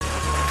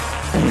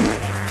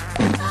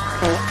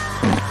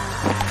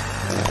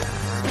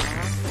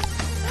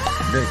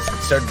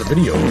started the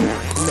video.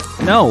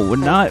 No, we're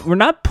not. We're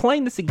not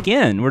playing this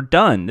again. We're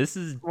done. This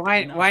is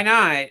Why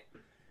not?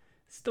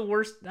 It's the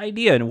worst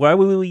idea. And why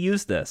would we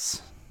use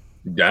this?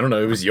 I don't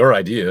know. It was your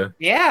idea.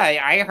 Yeah,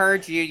 I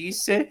heard you. You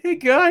said, "Hey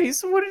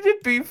guys, wouldn't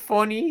it be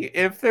funny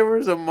if there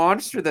was a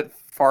monster that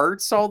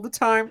farts all the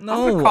time?"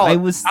 No,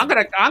 I'm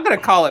gonna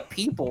call it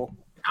people.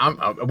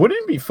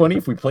 Wouldn't it be funny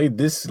if we played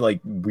this like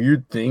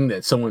weird thing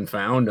that someone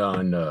found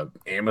on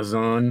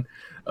Amazon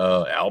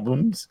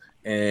albums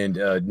and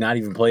not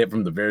even play it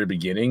from the very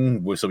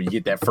beginning, so you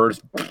get that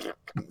first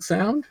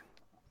sound?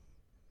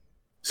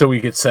 So we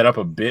could set up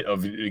a bit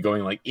of it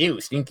going like, ew,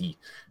 stinky.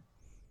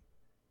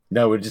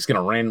 No, we're just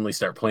gonna randomly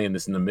start playing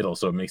this in the middle,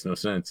 so it makes no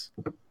sense.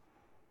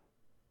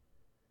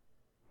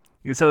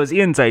 So it's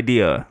Ian's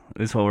idea.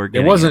 Is what we're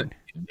getting.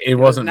 It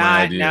wasn't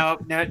my idea.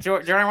 No,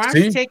 Jordan. Why don't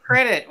you take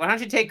credit? Why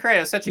don't you take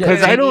credit? It's such a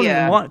good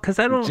idea. Because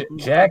I don't.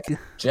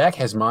 Jack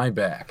has my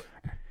back.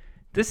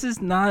 This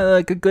is not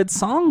like a good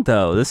song,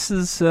 though. This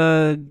is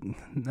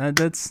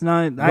that's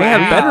not. Wow. I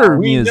have better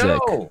music.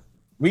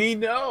 We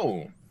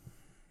know.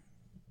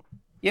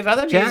 You have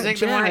other music.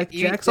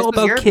 Jack's all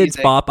about Kids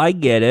Bop. I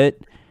get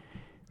it.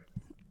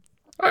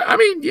 I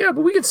mean, yeah,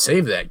 but we could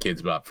save that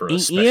Kids Bop for a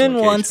special Ian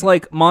occasion. wants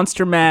like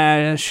Monster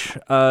Mash,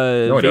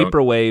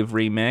 Vaporwave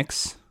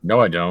remix. No,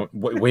 I don't.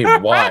 Wait,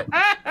 why?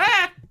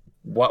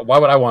 Why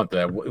would I want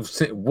that?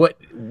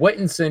 What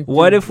incentive?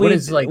 What if we?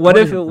 What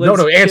if it was?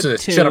 No, answer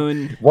this. Shut up.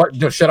 What?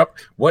 No, shut up.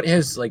 What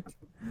has like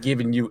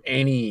given you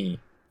any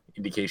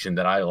indication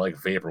that I like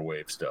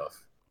vaporwave stuff?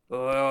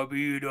 I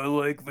mean, I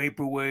like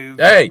vaporwave.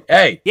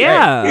 Hey,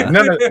 yeah. Hey,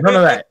 none of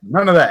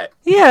that.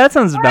 Yeah, that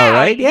sounds about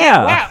right.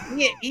 Yeah. Wow,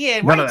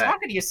 Ian, why are you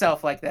talking to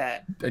yourself like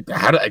that?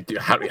 How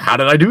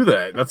did I do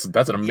that?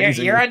 That's an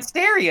amazing. You're on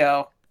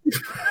stereo.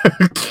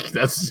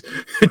 That's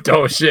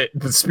oh shit.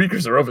 The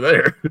speakers are over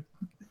there.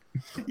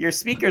 Your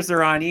speakers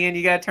are on, Ian.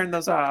 You gotta turn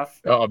those off.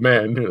 Oh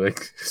man,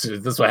 like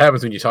that's what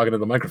happens when you're talking to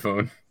the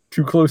microphone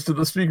too close to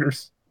the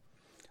speakers.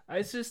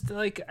 It's just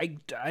like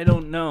I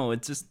don't know.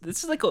 It's just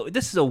this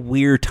is a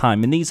weird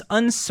time in these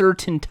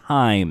uncertain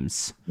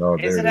times. Oh,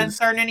 is it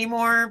uncertain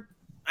anymore?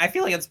 I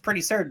feel like it's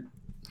pretty certain.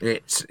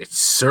 It's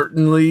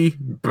certainly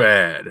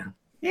bad.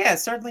 Yeah,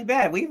 it's certainly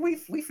bad.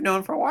 We've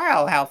known for a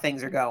while how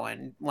things are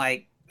going.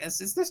 Like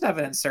there's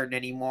nothing uncertain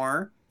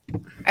anymore.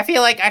 I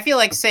feel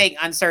like saying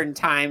uncertain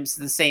times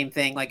the same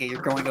thing. Like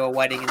you're going to a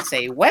wedding and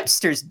say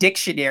Webster's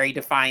dictionary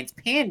defines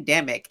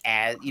pandemic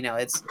as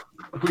it's.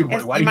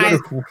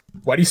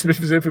 Why do you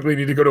specifically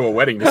need to go to a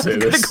wedding to say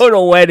this? Go to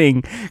a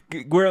wedding,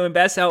 wear the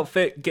best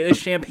outfit, get a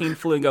champagne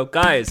flute, and go,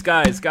 guys.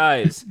 I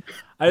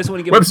just want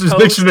to give Webster's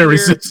dictionary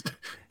system.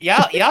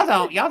 Y'all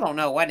don't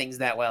know weddings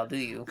that well, do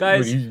you?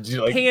 Guys,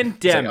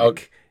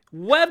 pandemic.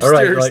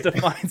 Webster's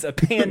defines a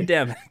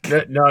pandemic.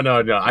 No.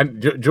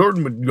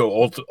 Jordan would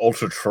go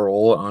ultra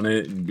troll on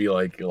it and be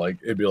like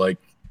it'd be like,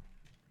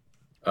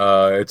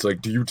 it's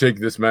like, do you take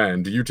this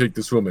man? Do you take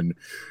this woman?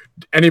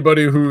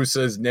 Anybody who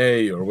says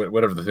nay or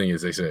whatever the thing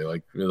is, they say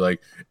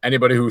like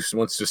anybody who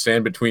wants to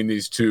stand between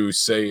these two,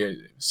 say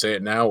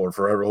it now or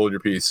forever hold your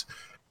peace.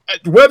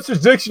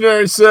 Webster's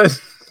dictionary says.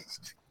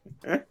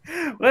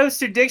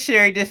 Webster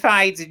dictionary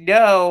defines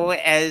no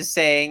as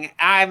saying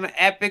I'm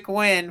epic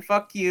win.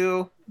 Fuck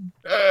you.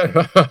 And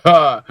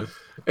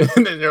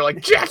then they're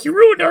like, Jack, you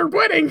ruined our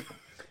wedding.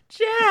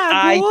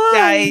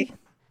 Jack,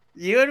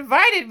 you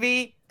invited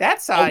me.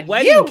 That's on a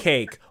wedding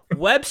cake.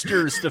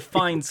 Webster's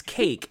defines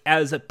cake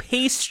as a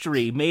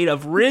pastry made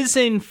of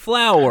risen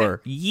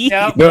flour.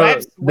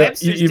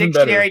 Webster's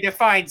dictionary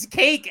defines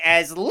cake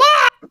as love.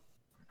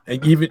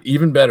 And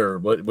even better,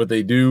 what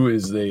they do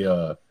is they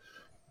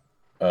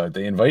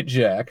invite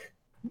Jack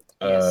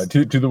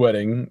to the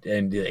wedding,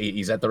 and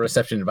he's at the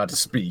reception about to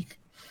speak,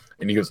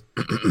 and he goes,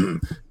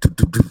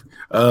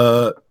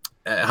 "Hi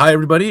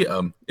everybody."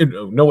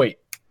 No wait,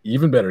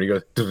 even better. He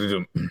goes,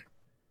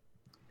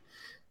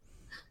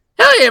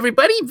 "Hi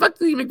everybody, fuck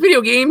the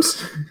video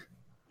games."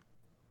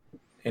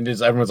 And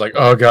everyone's like,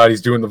 "Oh god,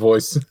 he's doing the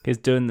voice." He's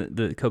doing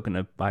the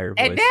coconut buyer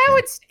voice. And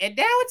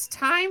now it's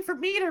time for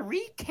me to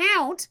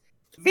recount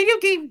Video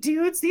Game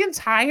Dudes the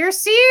entire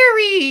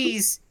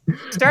series.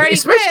 Starting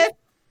with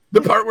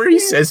the part where he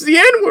says the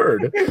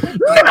N-word.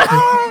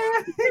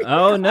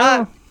 Oh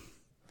no.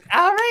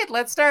 All right,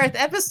 let's start with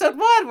episode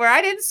 1 where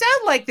I didn't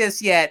sound like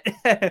this yet.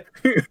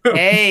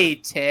 Hey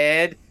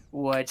Ted,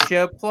 what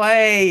you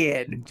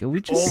playing? Can we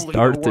just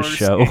start the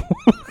show?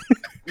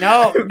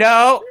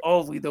 No,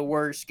 only the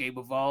worst game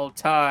of all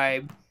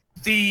time.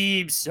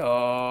 Theme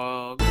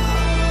song. You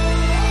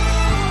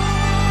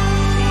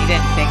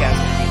didn't think I was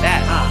gonna do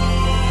that, huh?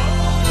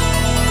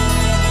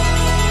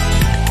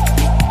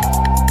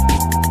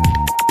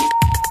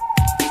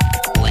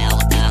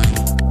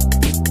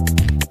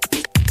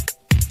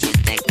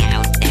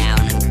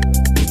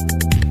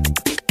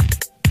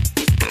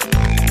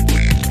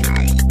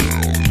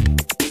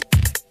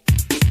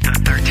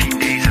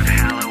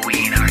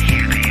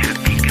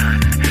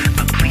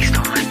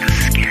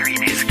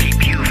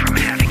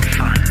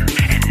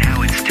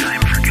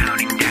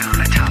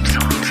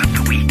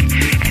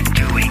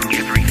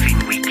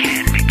 Everything we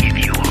can to give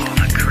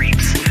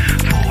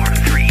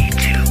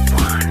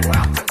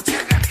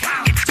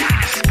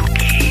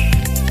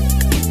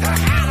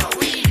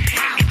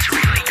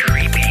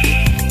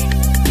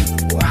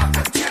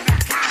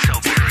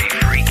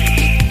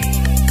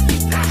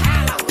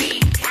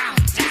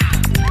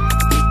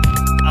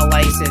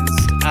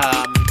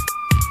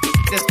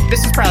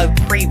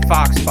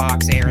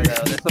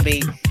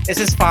This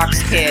is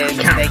Fox Kids.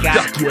 They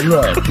got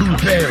Dracula,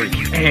 Blueberry,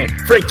 and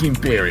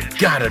Frankenberry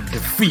gotta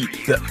defeat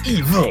the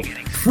evil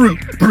fruit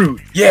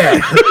brute. Yeah.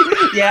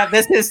 yeah.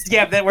 This is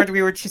that what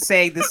we were just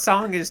saying. This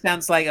song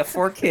sounds like a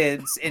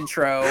 4Kids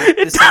intro.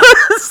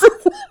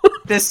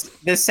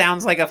 This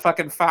sounds like a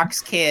fucking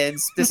Fox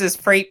Kids. This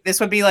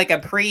would be like a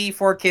pre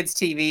 4Kids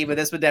TV, but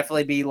this would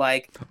definitely be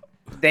like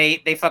they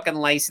fucking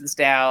licensed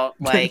out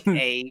like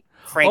a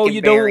Frankenberry. Oh,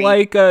 you don't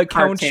like Count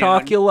cartoon.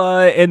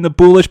 Chocula and the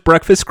Bullish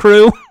Breakfast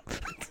Crew?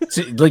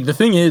 See, like the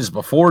thing is,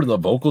 before the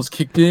vocals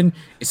kicked in,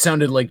 it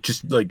sounded like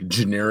just like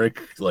generic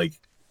like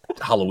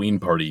Halloween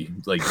party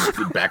like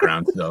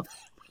background stuff,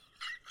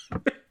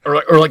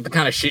 or like the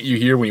kind of shit you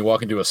hear when you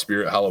walk into a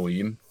Spirit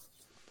Halloween.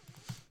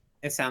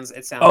 It sounds.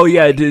 Oh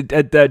yeah,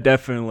 that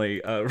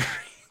definitely.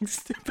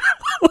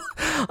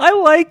 I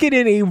like it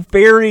in a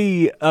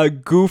very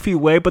goofy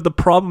way, but the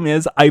problem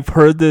is I've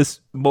heard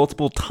this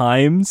multiple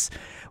times.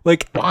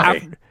 Like,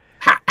 why?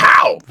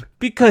 How?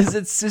 Because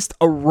it's just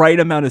a right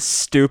amount of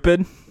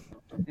stupid.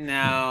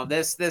 No,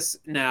 this is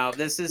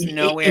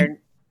nowhere.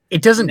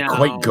 It doesn't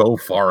quite go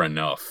far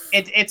enough.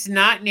 It's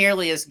not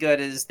nearly as good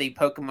as the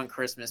Pokemon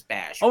Christmas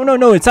Bash. Oh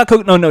no, it's not.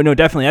 No,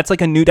 definitely. That's like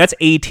that's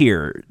A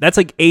tier. That's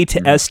like A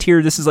to S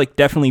tier. This is like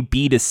definitely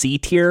B to C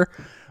tier.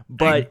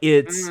 But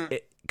it's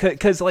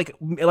because like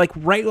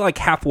right like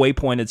halfway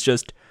point, it's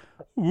just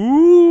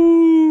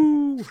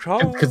ooh.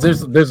 Because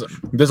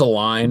there's a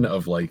line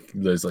of like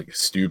there's like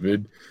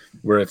stupid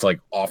where it's like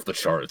off the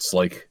charts.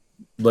 Like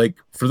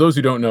for those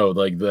who don't know,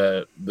 like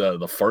the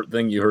fart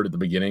thing you heard at the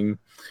beginning.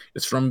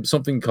 It's from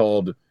something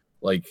called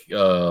like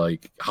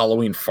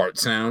Halloween fart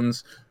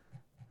sounds,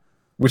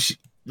 which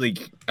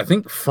like I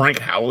think Frank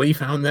Howley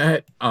found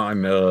that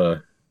on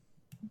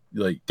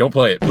like don't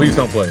play it, please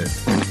don't play it.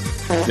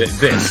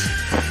 This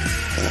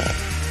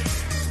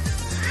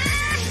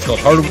it's called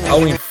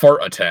Halloween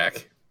Fart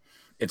Attack.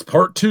 It's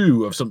part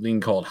 2 of something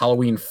called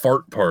Halloween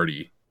Fart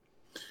Party,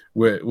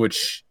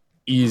 which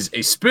is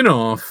a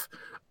spin-off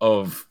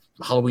of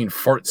Halloween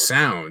Fart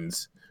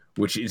Sounds,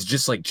 which is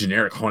just like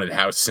generic haunted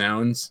house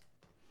sounds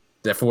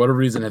that for whatever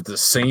reason have the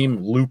same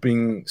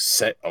looping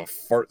set of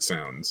fart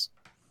sounds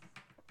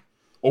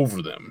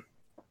over them.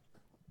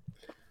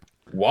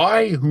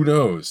 Why? Who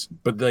knows?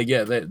 But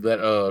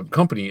that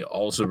company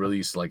also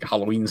released like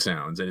Halloween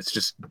sounds, and it's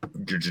just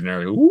your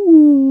generic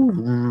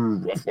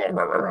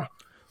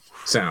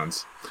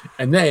sounds.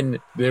 And then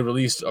they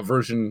released a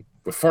version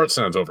with fart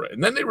sounds over it.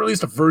 And then they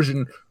released a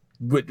version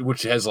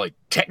which has like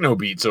techno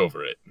beats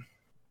over it.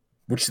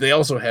 Which they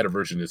also had a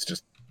version that's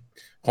just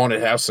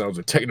haunted house sounds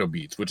with techno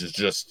beats, which is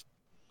just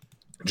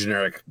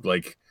generic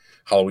like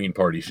Halloween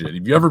party shit.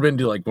 Have you ever been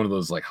to like one of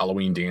those like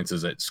Halloween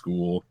dances at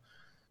school?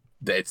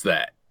 It's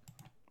that.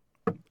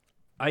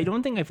 I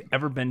don't think I've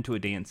ever been to a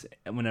dance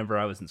whenever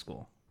I was in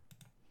school.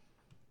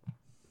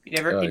 You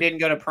didn't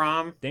go to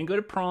prom? Didn't go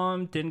to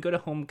prom. Didn't go to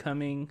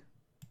homecoming.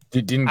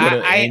 Didn't go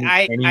to any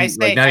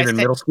not even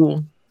middle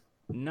school?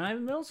 Not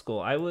even middle school.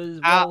 I was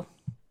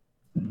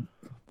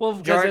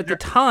because George, at the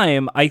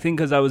time, I think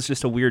because I was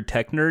just a weird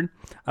tech nerd,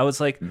 I was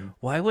like,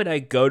 why would I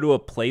go to a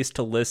place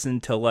to listen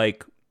to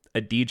like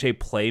a DJ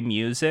play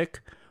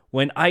music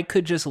when I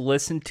could just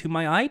listen to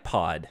my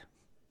iPod?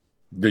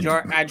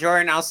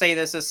 Jordan, I'll say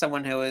this as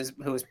someone who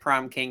was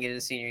prom king in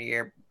his senior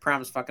year.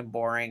 Prom's fucking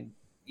boring.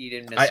 You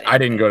didn't miss I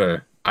didn't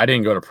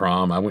go to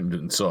prom. I went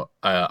and saw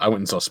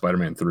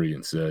Spider-Man 3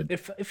 instead.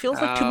 It feels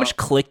like too much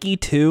clicky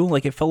too.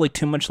 Like it felt like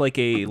too much like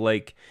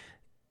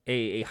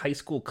a high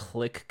school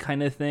clique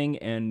kind of thing,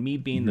 and me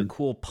being the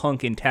cool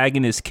punk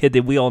antagonist kid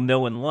that we all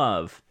know and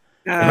love.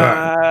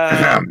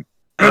 Oh,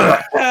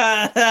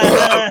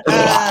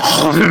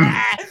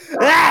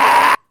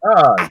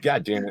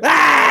 God damn it.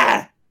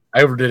 I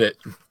overdid it.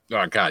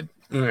 Oh, God.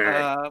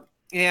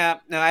 Yeah,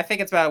 no, I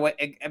think it's about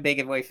a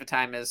big waste of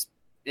time is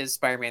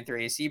Spider-Man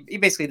 3. So you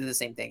basically did the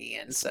same thing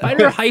again. So.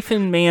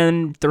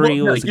 Spider-Man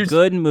 3 was a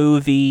good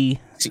movie.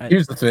 See,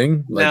 here's the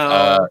thing.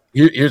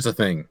 Here's the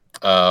thing.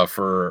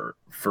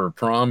 For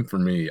prom, for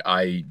me,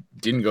 I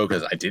didn't go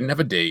because I didn't have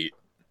a date.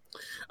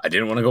 I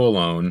didn't want to go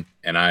alone,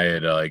 and I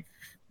had like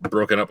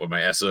broken up with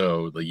my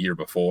SO the year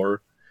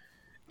before,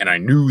 and I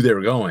knew they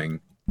were going,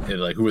 and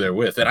like who they were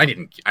with, and I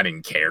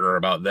didn't care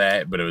about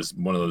that, but it was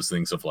one of those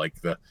things of like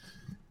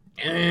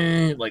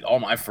like all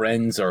my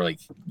friends are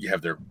like you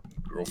have their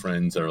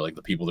girlfriends or like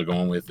the people they're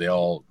going with, they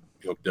all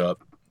hooked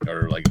up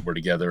or like we're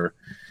together,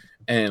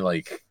 and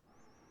like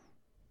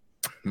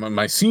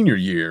my senior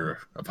year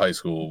of high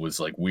school was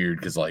like weird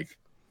because like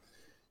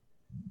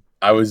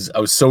I was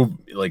so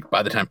like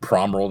by the time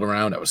prom rolled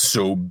around, I was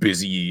so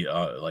busy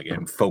like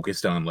and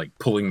focused on like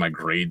pulling my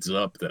grades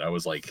up that I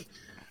was like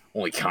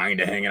only kind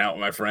of hanging out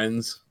with my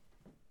friends.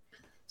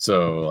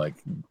 So like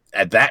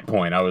at that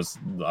point, I was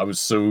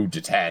so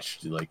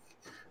detached. Like,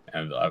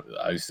 and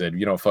I said,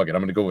 you know, fuck it,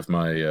 I'm gonna go with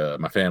my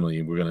my family,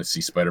 and we're gonna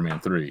see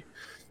Spider-Man 3.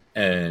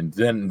 And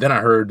then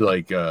I heard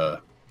like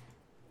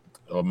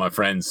my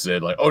friends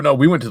said like, oh no,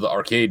 we went to the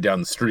arcade down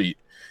the street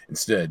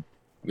instead.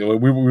 You know,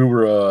 we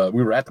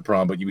were at the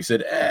prom, but we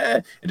said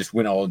and just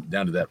went all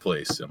down to that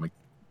place. I'm like,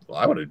 Well,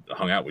 I would have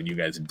hung out when you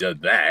guys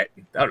did that.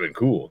 That would have been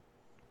cool.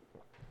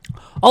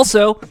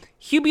 Also,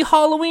 Hubie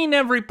Halloween,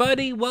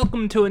 everybody.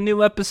 Welcome to a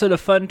new episode of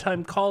Fun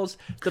Time Calls,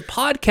 the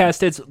podcast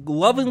that's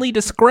lovingly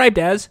described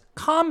as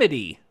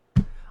comedy.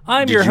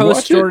 I'm your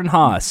host, Jordan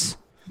Haas.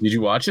 Did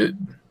you watch it?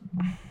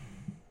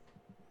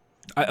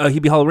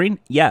 Hubie Halloween?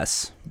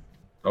 Yes.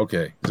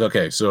 Okay.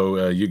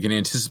 So you can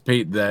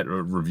anticipate that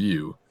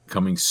review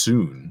coming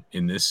soon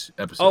in this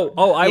episode.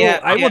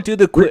 I will do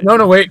the quick.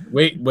 No, wait.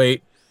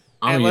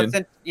 I'm Ian.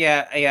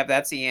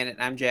 That's Ian,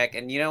 and I'm Jack.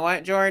 And you know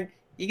what, Jordan?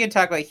 You can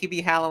talk about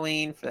Hubie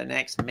Halloween for the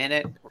next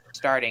minute,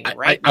 starting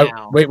right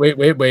now. Wait.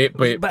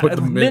 Put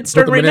the minute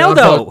starting right now,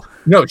 though.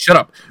 No, shut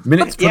up.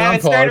 Minutes put on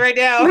pause. Starting right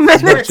now.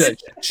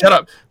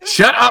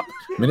 Shut up.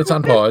 Minutes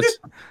on pause.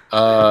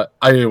 I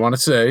want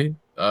to say,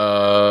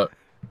 I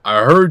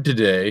heard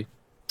today,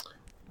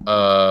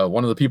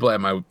 one of the people at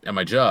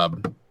my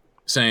job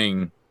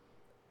saying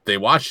they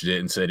watched it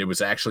and said it was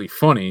actually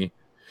funny.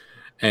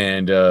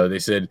 And they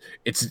said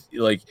it's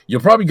like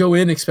you'll probably go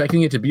in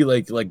expecting it to be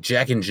like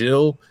Jack and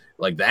Jill,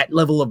 like that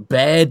level of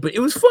bad, but it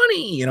was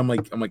funny. And I'm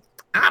like,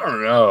 I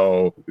don't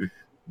know.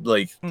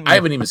 Like I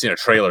haven't even seen a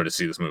trailer to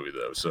see this movie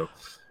though. So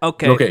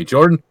okay,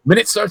 Jordan,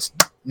 minute starts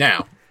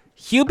now.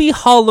 Hubie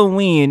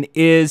Halloween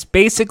is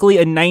basically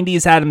a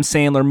 90s Adam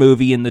Sandler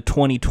movie in the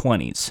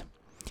 2020s.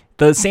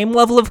 The same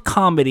level of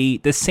comedy,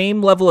 the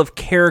same level of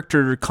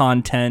character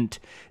content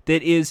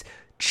that is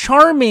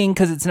charming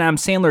because it's an Adam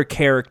Sandler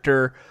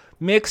character,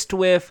 mixed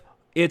with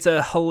it's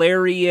a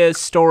hilarious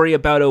story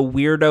about a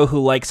weirdo who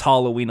likes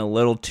Halloween a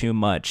little too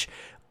much.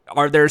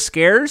 Are there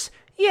scares?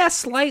 Yeah,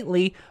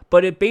 slightly,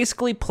 but it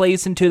basically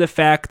plays into the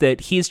fact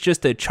that he's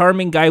just a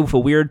charming guy with a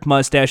weird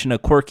mustache and a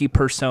quirky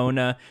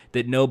persona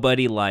that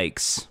nobody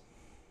likes.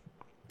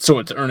 So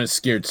it's Ernest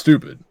Scared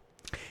Stupid.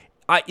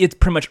 It's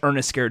pretty much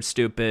Ernest Scared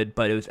Stupid,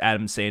 but it was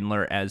Adam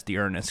Sandler as the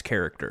Ernest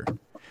character.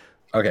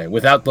 Okay,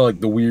 without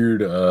the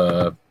weird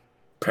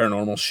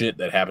paranormal shit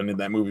that happened in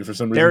that movie for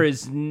some reason. There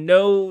is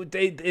no.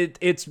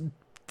 It's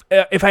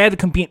if I had to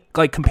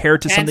compare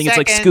it to something, it's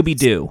like Scooby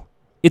Doo.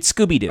 It's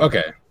Scooby Doo.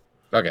 Okay.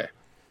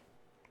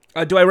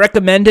 Do I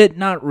recommend it?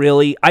 Not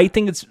really. I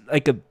think it's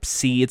like a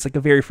C. It's like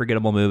a very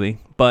forgettable movie,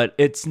 but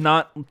it's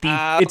not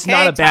it's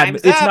not a bad.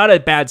 It's not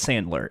a bad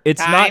Sandler.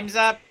 It's Time's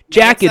not. Up.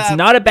 Jack, Minutes it's up.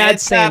 not a bad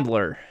Minutes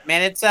Sandler. Up.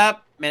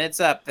 Minutes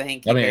up.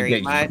 Thank you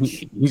very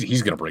much.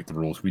 He's gonna break the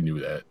rules. We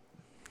knew that.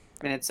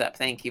 Minutes up.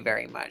 Thank you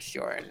very much,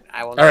 Jordan.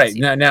 I will. All right,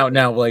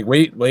 now, like,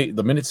 wait.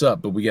 The minute's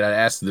up, but we gotta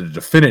ask the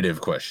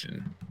definitive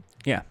question.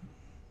 Yeah.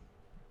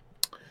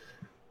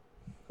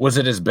 Was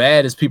it as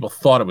bad as people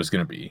thought it was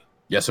gonna be?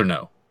 Yes or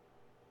no?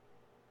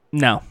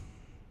 No.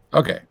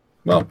 Okay.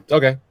 Well,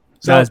 okay.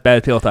 So not as bad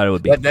as people thought it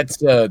would be.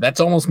 That's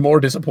almost more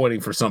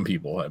disappointing for some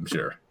people, I'm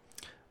sure.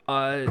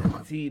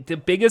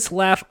 The biggest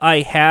laugh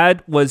I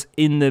had was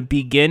in the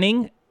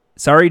beginning.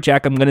 Sorry,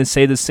 Jack, I'm gonna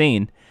say the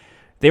scene.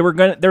 They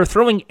were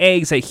throwing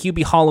eggs at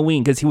Hubie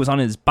Halloween because he was on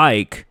his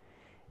bike,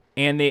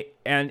 and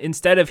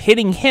instead of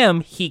hitting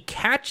him, he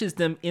catches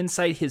them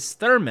inside his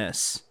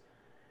thermos,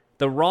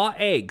 the raw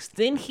eggs.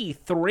 Then he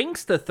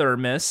thrinks the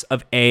thermos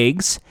of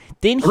eggs.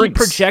 Then he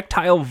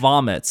projectile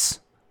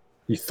vomits.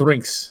 He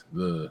thrinks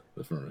the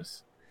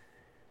thermos.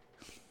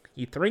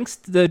 He thrinks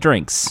the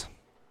drinks.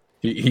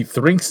 He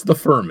thrinks the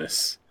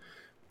thermos.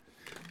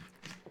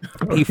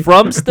 He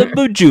frums the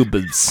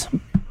bujubas.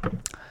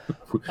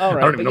 All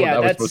right, I don't even know what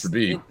that was supposed to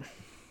be.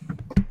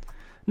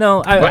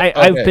 No,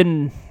 I've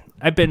been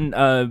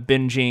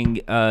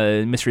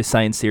binging Mystery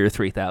Science Theater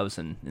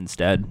 3000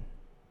 instead.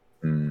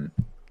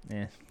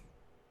 Yeah.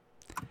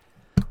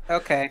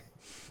 Okay.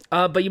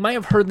 But you might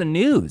have heard the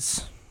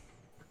news.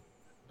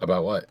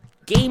 About what?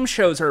 Game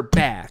shows are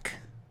back.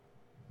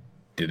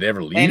 Did they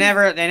ever leave? They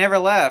never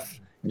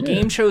left. Yeah.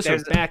 Game shows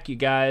are back, you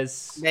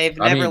guys. They've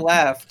never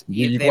left.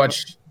 You can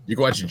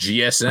watch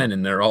GSN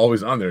and they're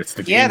always on there. It's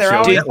the game they're show.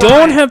 always They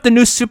don't have the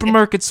new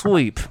supermarket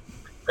sweep.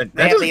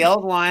 They have the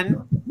old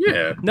one.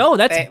 Yeah. No,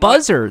 that's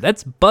Buzzer.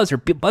 That's Buzzer.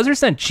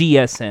 Buzzer's not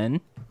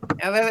GSN.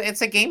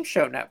 It's a game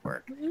show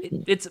network.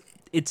 It's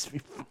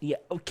yeah,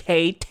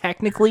 okay.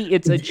 Technically,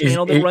 it's a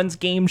channel that runs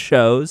game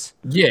shows.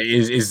 Yeah,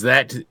 is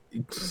that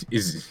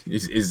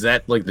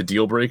like the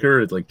deal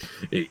breaker? It's like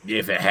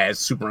if it has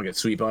supermarket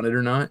sweep on it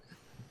or not?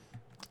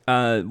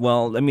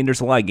 Well, I mean,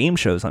 there's a lot of game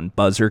shows on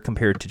Buzzer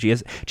compared to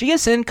GSN.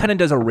 GSN kind of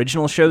does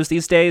original shows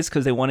these days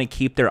because they want to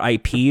keep their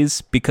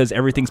IPs because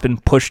everything's been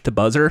pushed to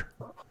Buzzer.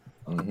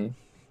 Mm-hmm.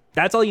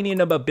 That's all you need to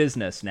know about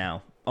business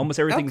now. Almost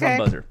everything's on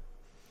Buzzer.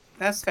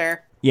 That's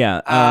fair.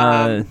 Yeah.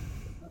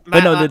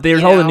 But no,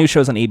 there's all the new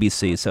shows on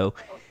ABC. So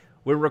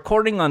we're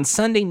recording on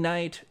Sunday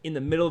night in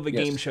the middle of a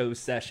game show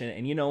session.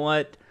 And you know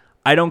what?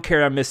 I don't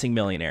care. I'm missing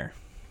Millionaire.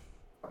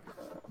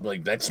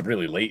 Like, that's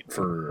really late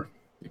for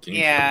the game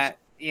shows.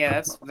 Yeah,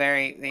 that's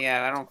very.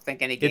 Yeah, I don't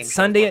think any game. It's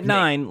Sunday at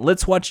 9.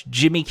 Let's watch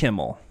Jimmy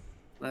Kimmel.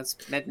 That's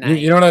midnight.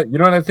 You know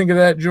what I think of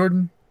that,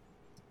 Jordan?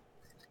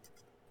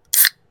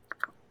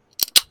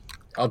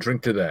 I'll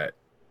drink to that.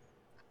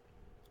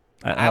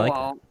 I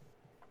won't.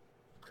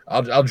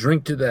 I'll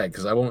drink to that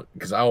because I won't.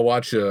 Because I'll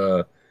watch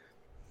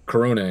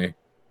Corona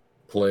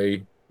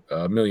play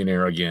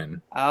Millionaire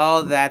again.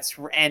 Oh,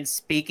 and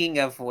speaking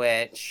of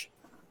which,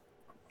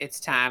 it's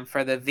time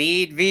for the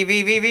VTuber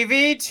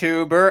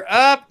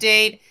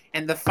update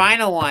and the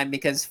final one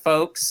because,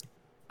 folks,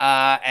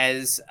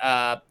 as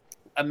a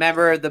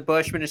member of the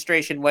Bush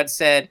administration once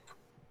said,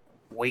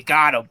 we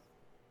got him.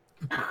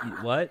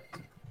 What?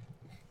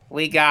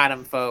 We got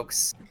him,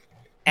 folks.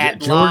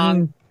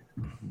 Jordan,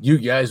 you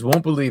guys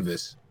won't believe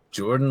this.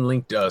 Jordan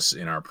linked us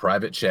in our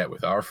private chat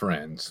with our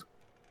friends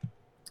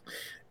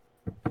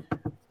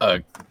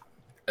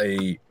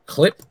a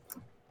clip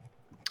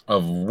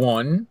of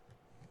one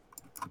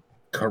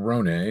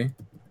Corona.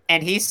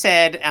 And he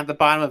said at the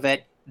bottom of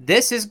it,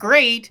 "This is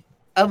great."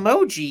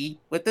 Emoji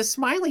with the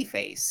smiley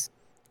face.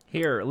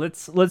 Here,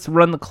 let's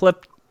run the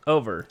clip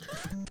over.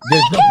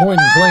 There's no point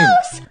in playing.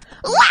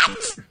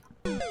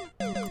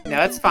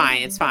 No, it's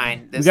fine. It's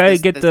fine. We gotta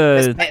get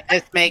the.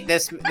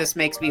 This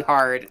makes me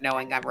hard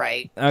knowing I'm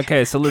right.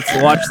 Okay, so let's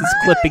watch this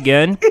clip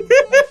again.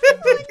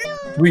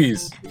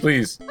 Please,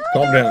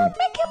 calm down.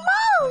 Mickey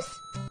Mouse!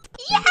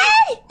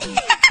 Yay!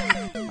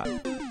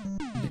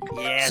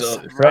 Yes,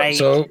 So, right.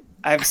 so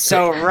I'm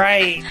so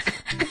right.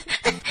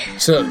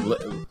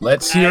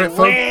 let's hear I it,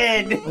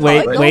 folks.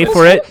 win. Wait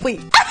for it.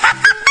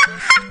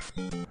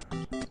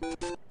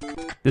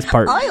 This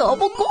part. I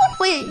am a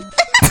coffee.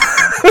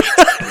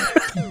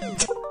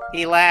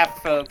 He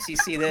laughed, folks. You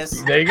see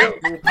this? There you go.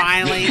 We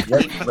finally,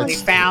 we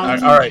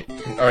found. All right.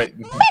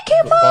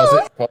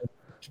 Pause it.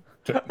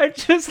 I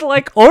just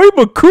like I'm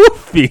a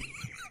goofy.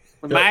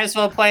 We might as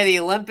well play the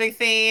Olympic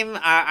theme.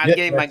 I'm Yeah,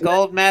 getting my that's it.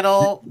 gold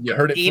medal. You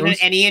heard it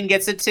first. And Ian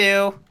gets it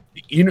too.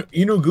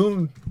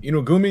 Inugumi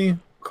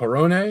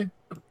Korone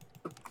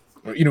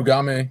or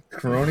Inugame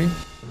Korone.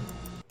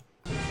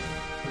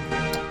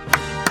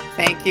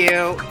 Thank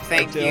you.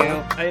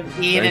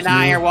 Ian and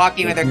I are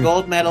walking with our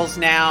gold medals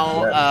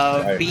now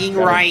of right, being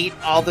got it. right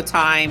all the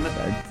time.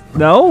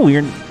 No,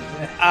 we're.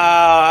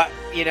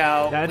 You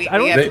know, That's- we I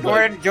don't have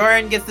think-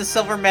 Jordan gets the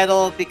silver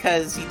medal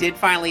because he did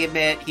finally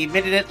he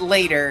admitted it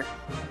later,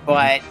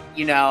 but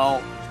you know,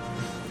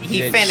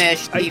 he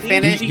finished.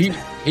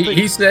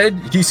 He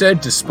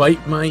said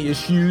despite my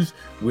issues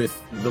with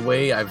the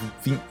way I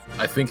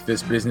think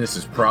this business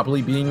is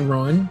probably being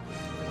run,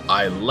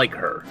 I like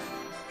her.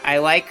 I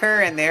like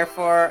her, and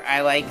therefore I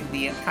like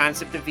the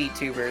concept of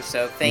VTubers.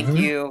 So thank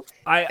you.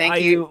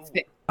 Thank you.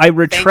 I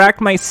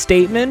retract my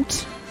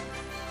statement.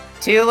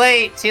 Too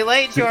late,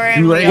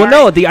 Jordan. Too late? Well,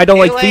 no, I don't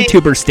Too like late.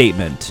 VTuber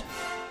statement.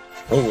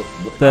 Oh,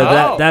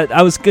 That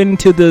I was getting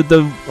to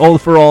the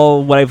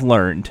overall what I've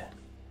learned.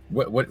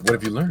 what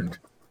have you learned?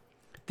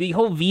 The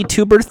whole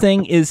VTuber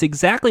thing is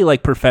exactly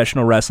like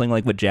professional wrestling,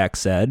 like what Jack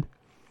said.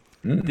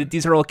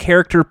 These are all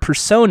character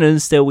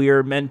personas that we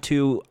are meant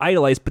to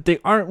idolize, but they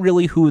aren't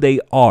really who they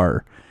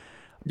are.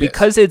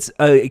 Because it's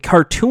a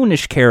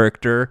cartoonish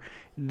character,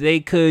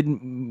 they could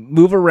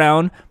move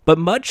around, but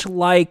much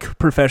like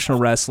professional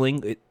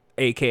wrestling,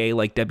 aka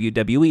like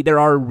WWE, there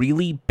are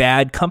really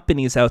bad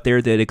companies out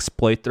there that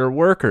exploit their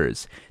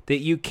workers. That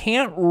you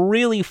can't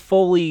really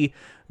fully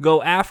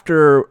go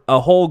after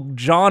a whole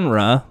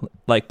genre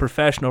like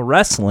professional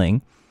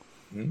wrestling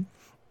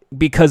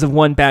because of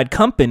one bad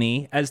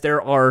company, as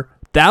there are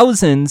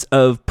thousands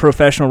of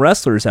professional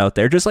wrestlers out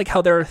there, just like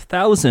how there are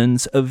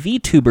thousands of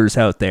VTubers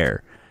out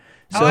there.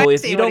 So I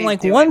if see you what don't he's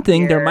like doing one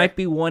thing, there here. might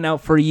be one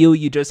out for you.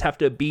 You just have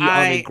to be on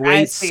a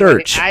great see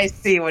search. I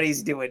see what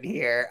he's doing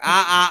here.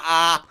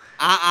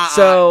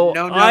 So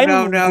No,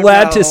 I'm no,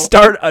 glad no. to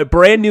start a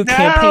brand new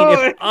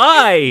campaign if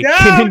I No,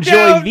 can enjoy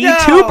no,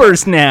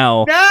 VTubers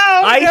now. No,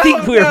 I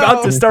think we're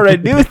about to no. start a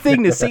new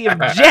thing to see if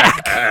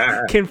Jack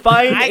can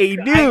find a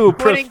new I'm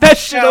quitting the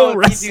professional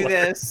show if you do wrestler.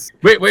 this.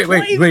 Wait,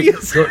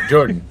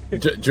 Jordan.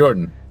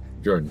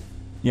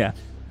 Yeah.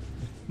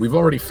 We've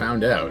already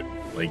found out.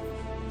 Like,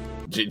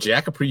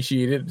 Jack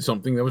appreciated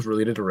something that was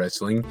related to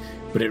wrestling,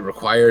 but it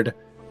required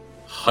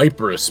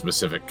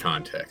hyper-specific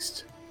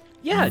context.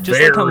 Yeah, just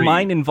like how Very-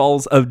 mine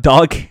involves a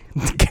dog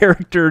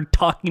character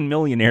talking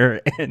millionaire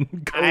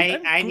and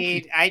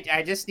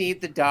I just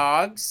need the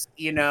dogs,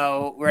 you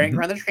know, running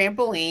around the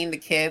trampoline, the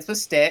kids with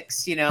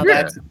sticks, you know,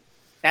 Yeah.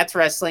 that's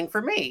wrestling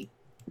for me.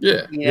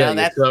 Yeah, You know,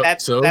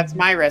 that's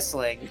my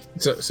wrestling.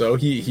 So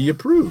he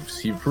approves.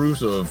 He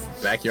approves of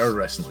backyard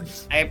wrestling.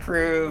 I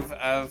approve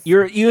of you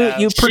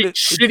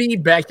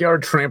Shitty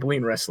backyard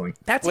trampoline wrestling.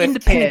 That's with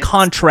independent kids.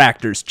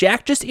 contractors.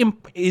 Jack just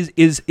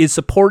is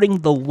supporting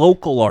the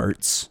local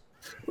arts.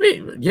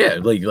 Wait, yeah,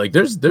 like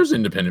there's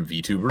independent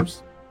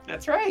VTubers.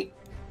 That's right.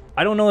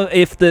 I don't know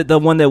if the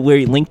one that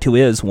we linked to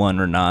is one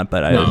or not,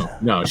 but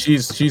No,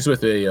 she's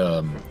with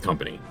a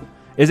company.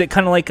 is it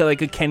kind of like a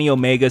Kenny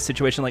Omega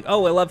situation? Like,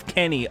 oh, I love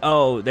Kenny.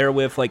 Oh, they're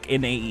with like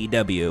in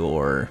AEW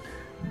or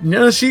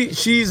No,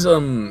 she's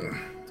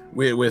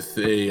with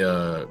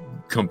a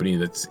company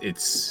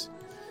it's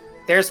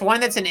There's one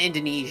that's in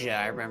Indonesia.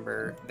 I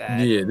remember that.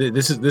 yeah.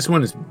 This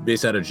one is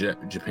based out of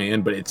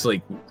Japan, but it's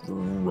like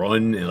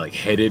run and like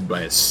headed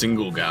by a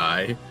single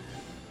guy.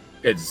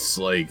 It's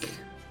like,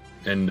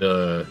 and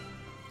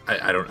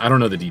I don't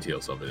know the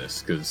details of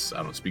this because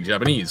I don't speak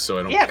Japanese, so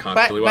I don't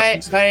constantly watch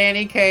these. But in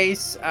any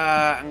case,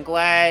 I'm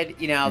glad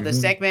the Mhm.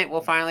 segment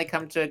will finally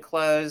come to a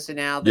close. And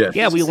now, Yes.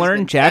 Yeah, we pieces learned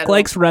been Jack settled.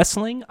 likes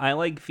wrestling. I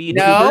like VTubers.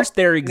 No,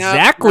 They're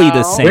exactly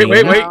the no. same.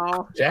 Wait.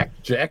 No.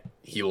 Jack,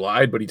 he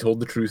lied, but he told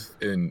the truth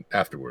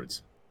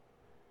afterwards.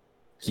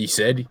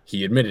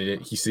 He admitted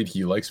it. He said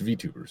he likes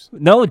VTubers.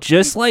 No,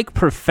 just like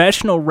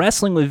professional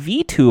wrestling with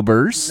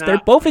VTubers, No.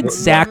 they're both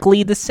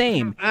exactly the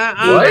same.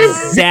 What?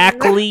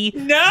 Exactly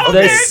No, the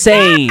they're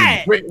same.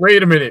 not.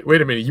 Wait a minute.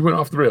 You went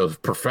off the rails.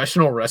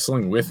 Professional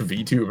wrestling with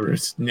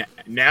VTubers.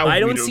 Now I we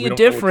don't see we a don't know what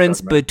you're difference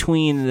talking about.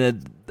 between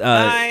the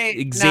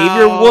I-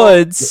 Xavier no.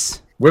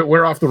 Woods.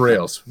 We're off the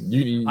rails.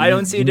 I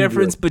don't see a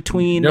difference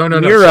between No,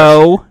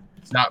 Miro.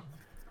 Stop.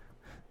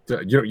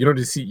 You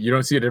don't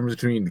see a difference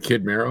between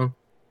Kid Mero.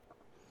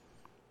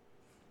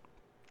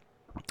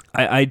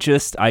 I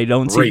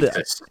don't see the.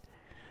 Racist.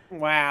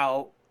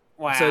 Wow.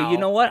 So you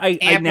know what? I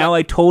Amp- now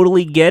I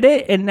totally get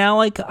it, and now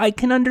I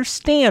can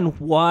understand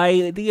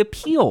why the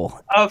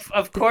appeal.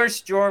 Of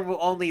course, Jordan will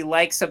only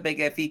like something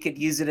if he could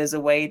use it as a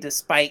way to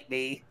spite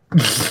me.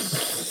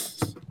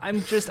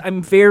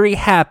 I'm very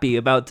happy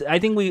about. I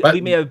think we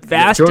made a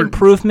vast Jordan-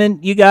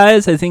 improvement, you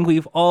guys. I think we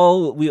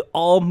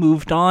all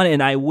moved on,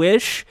 and I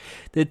wish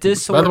that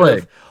this sort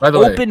of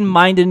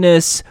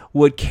open-mindedness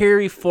would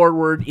carry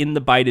forward in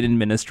the Biden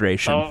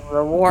administration.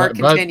 The war But-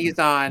 continues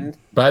on.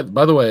 By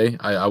the way,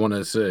 I want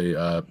to say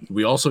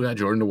we also got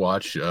Jordan to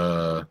watch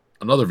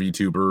another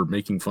VTuber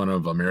making fun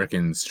of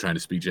Americans trying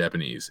to speak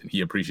Japanese, and he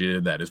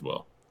appreciated that as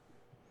well.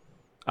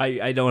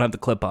 I don't have the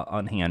clip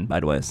on hand, by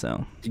the way,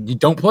 so You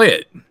don't play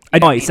it.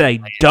 I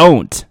said I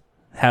don't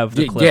have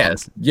the clip.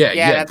 Yeah,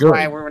 Yeah, that's good.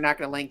 why we're not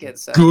going to link it.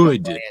 So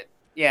Good. don't play it.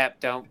 Yeah,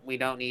 we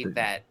don't need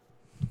that.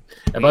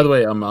 And by the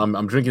way,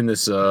 I'm drinking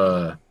this.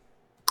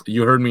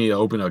 You heard me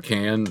open a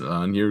can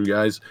on here,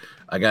 guys.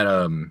 I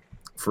got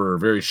for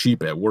very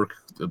cheap at work,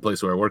 the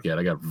place where I work at.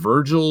 I got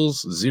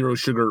Virgil's Zero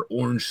Sugar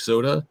Orange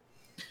Soda,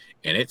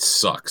 and it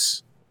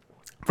sucks.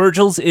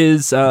 Virgil's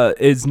is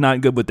not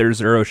good with their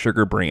zero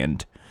sugar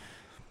brand.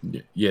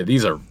 Yeah,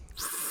 these are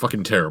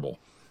fucking terrible.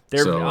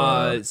 They're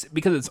So,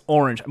 because it's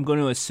orange. I'm going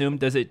to assume,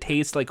 does it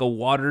taste like a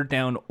watered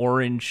down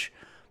orange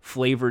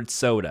flavored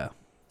soda?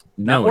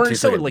 Not No, it orange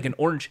tastes soda, like like an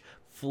orange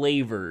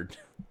flavored.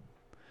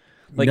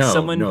 Like No,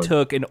 someone no.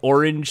 took an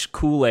orange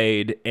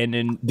Kool-Aid and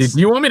then Did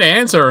you want me to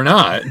answer or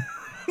not?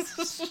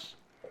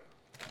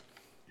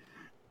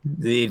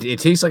 It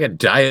tastes like a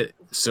diet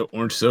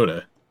orange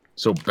soda.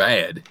 So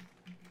bad.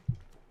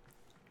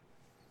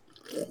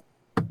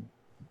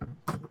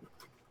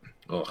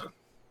 Ugh.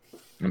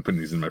 I'm putting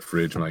these in my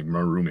fridge. My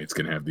roommate's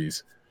gonna have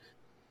these.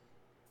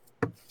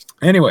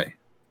 Anyway,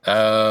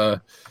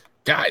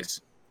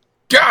 guys,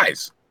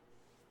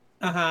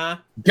 Uh-huh.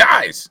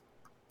 That's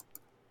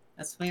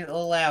a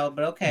little loud,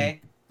 but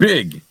okay.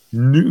 big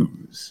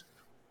news.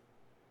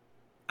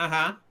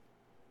 Uh-huh.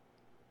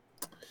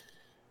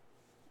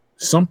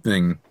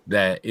 Something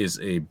that is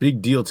a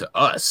big deal to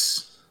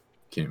us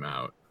came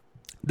out.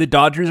 the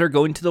Dodgers are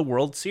going to the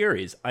World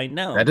Series. I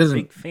know. That doesn't.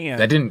 Big fan.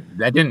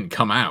 That didn't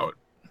come out.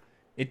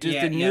 It just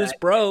Yeah, the news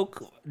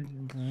broke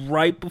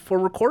right before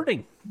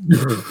recording.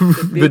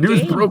 The big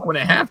news game. broke when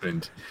it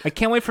happened. I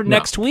can't wait for No.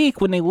 next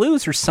week when they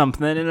lose or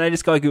something, and I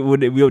just go like, we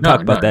don't talk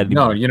about that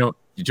anymore. No, you know,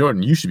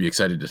 Jordan, you should be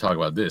excited to talk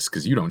about this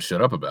because you don't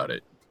shut up about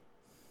it.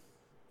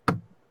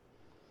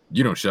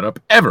 You don't shut up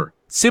ever.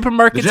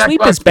 Supermarket The Jackbox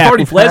Sweep is back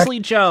Party with Pack. Leslie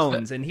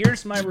Jones, and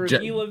here's my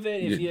review of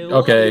it. If you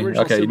love the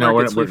original Okay. No,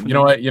 Supermarket Sweep from you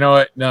know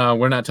what? No,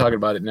 we're not talking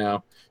about it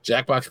now.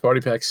 Jackbox Party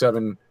Pack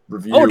 7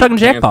 review. Oh, we're talking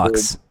canceled.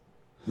 Jackbox.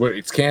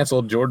 It's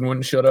canceled. Jordan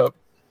wouldn't shut up.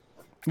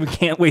 We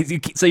can't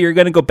wait. So you're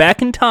going to go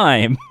back in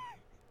time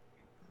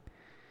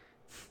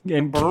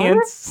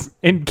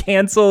and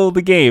cancel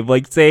the game.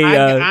 Like say,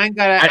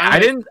 I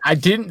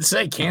didn't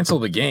say cancel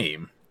the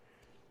game.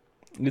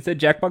 you said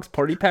Jackbox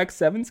Party Pack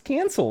 7's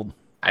canceled.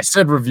 I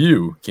said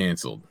review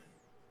canceled.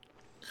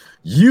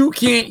 You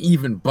can't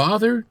even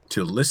bother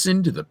to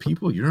listen to the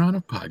people you're on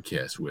a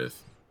podcast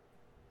with.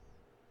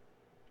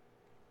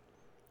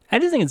 I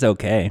just think it's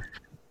okay.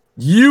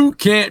 You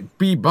can't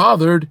be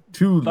bothered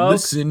to Folks.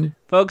 listen.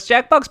 Folks,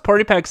 Jackbox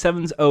Party Pack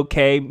 7's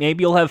okay.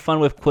 Maybe you'll have fun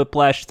with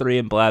Quiplash 3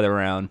 and Blather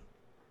Around.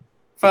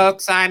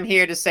 Folks, I'm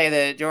here to say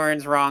that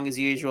Jordan's wrong as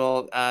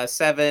usual.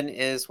 7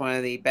 is one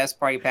of the best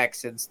party packs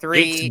since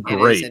 3. It's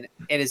great.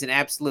 It is an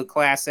absolute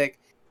classic.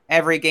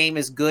 Every game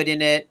is good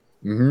in it.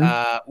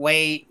 Mhm.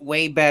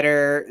 Way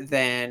better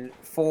than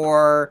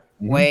 4.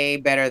 Mhm. Way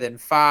better than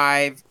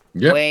 5.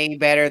 Yep. Way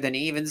better than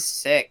even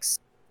 6.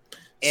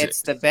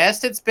 It's the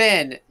best it's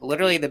been.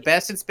 Literally the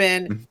best it's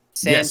been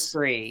since Yes.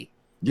 3.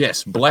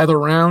 Yes, Blather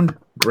Around,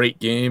 great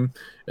game.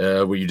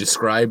 Where you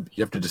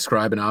have to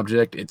describe an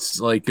object. It's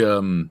like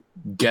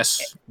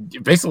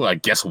basically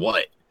like guess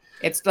what.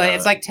 It's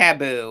like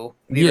Taboo.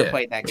 Have you ever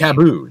played that game?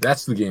 Taboo.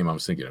 That's the game I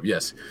was thinking of.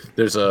 Yes,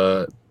 there's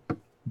a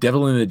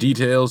Devil in the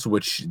Details,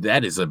 which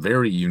that is a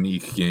very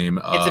unique game.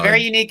 It's a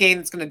very unique game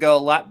that's going to go a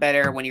lot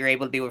better when you're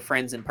able to be with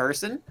friends in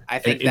person. I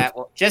think that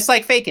will, just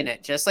like faking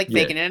it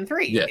in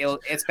 3. Yeah.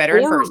 It's better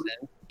in person.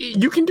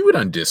 You can do it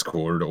on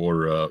Discord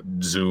or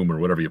Zoom or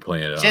whatever you're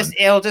playing it on.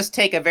 It'll just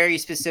take a very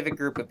specific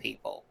group of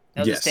people.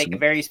 It'll Yes. just take a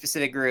very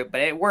specific group,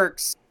 but it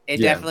works. It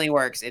Yeah. definitely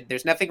works.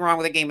 There's nothing wrong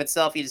with the game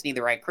itself. You just need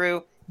the right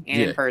crew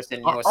and Yeah. in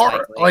person, Our- most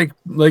our- likely.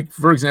 like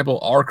for example,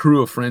 our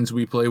crew of friends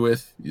we play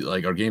with,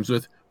 like our games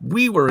with,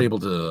 we were able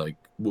to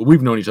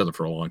we've known each other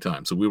for a long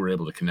time, so we were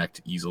able to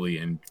connect easily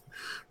and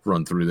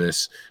run through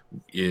this.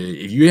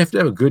 If you have to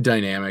have a good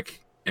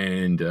dynamic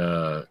and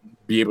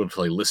be able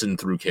to listen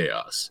through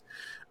chaos.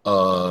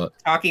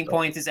 Talking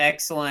Points is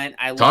excellent.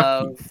 I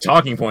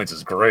Talking Points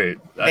is great.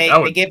 They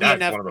give you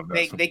enough. One of the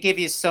best They give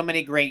you so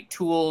many great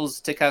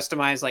tools to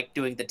customize, like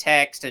doing the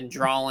text and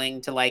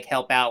drawing to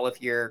help out with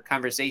your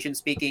conversation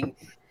speaking.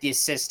 The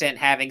assistant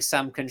having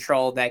some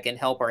control that can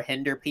help or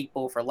hinder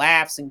people for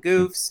laughs and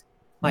goofs.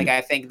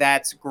 I think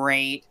that's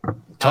great.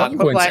 Talking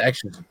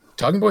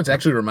Points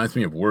actually reminds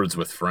me of Words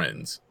with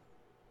Friends.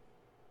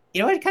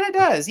 You know, it kind of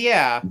does.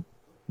 Yeah.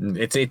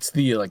 It's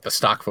the the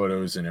stock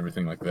photos and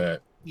everything like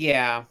that.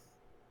 Yeah.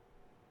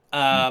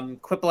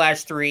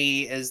 Quiplash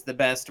 3 is the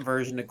best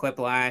version of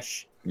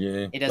Quiplash.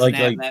 Yeah. It doesn't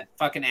have that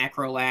fucking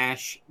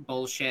Acrolash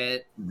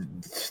bullshit.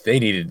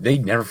 They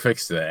never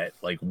fixed that.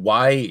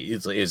 Why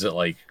is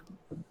it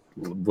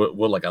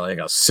what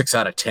a 6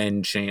 out of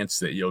 10 chance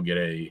that you'll get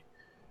a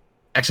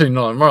actually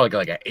no, more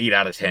like an 8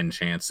 out of 10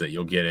 chance that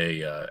you'll get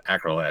a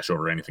Acrolash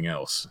over anything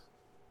else.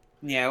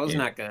 Yeah, it was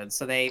not good.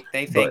 So they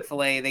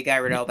thankfully they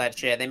got rid of all that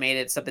shit. They made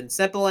it something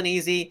simple and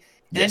easy.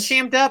 And Yes.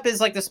 Shammed Up is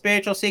like the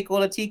spiritual sequel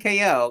to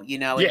TKO. You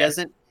know, it Yeah.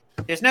 doesn't.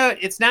 It's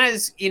not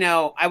as,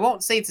 I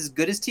won't say it's as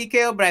good as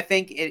TKO, but I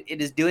think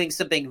it is doing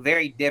something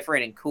very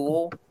different and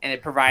cool, and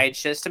it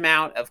provides just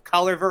amount of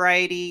color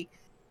variety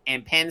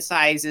and pen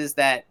sizes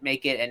that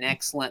make it an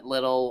excellent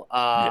little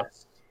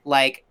Yes.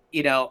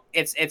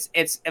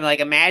 it's like,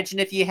 imagine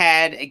if you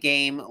had a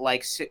game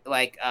like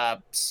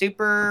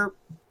Super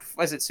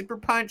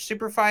Punch,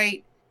 Super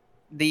Fight,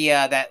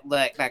 that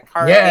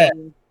card Yeah.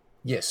 game.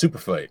 Yeah, Super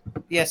Fight.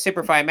 Yeah,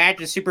 Super Fight.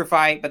 Imagine Super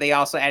Fight, but they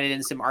also added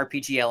in some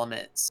RPG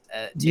elements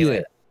to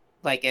it.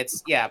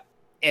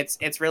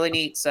 It's really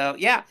neat. So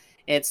yeah,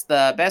 it's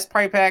the best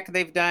party pack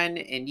they've done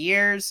in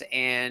years,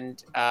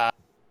 and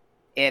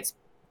it's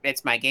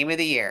my game of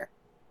the year.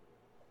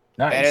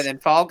 Nice. Better than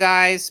Fall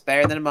Guys,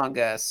 better than Among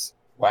Us,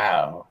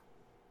 Wow.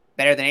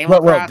 better than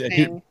Animal Well,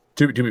 Crossing.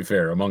 To be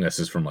fair, Among Us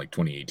is from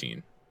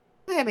 2018.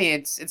 I mean,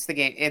 it's the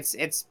game.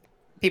 It's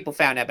people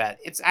found out about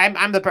it.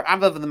 I'm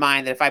of the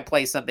mind that if I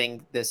play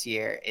something this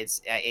year,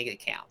 it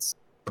counts.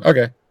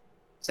 Okay.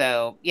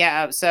 So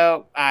yeah,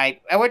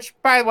 which,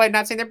 by the way, I'm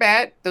not saying they're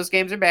bad. Those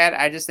games are bad.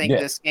 I just think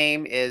this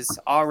game is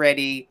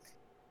already.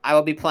 I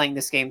will be playing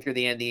this game through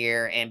the end of the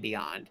year and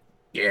beyond.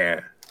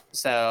 Yeah.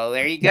 So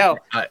there you go.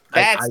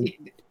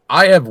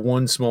 I have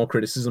one small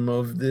criticism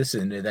of this,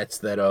 and that's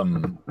that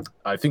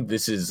I think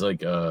this is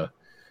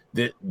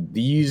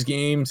these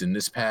games in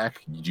this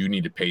pack you do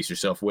need to pace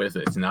yourself with.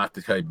 It's not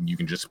the type you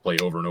can just play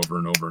over and over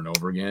and over and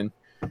over again.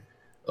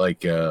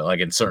 Like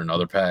in certain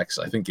other packs,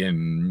 I think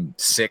in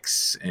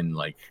 6 and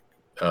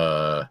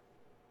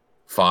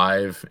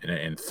 5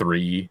 and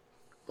 3,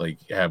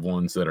 have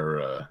ones that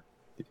are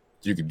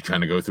you can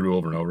kind of go through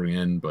over and over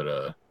again,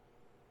 but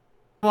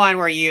one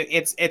where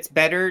it's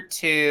better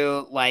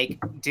to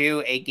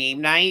do a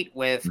game night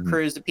with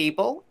crews of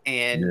people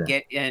and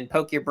get and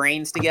poke your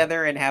brains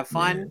together and have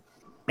fun.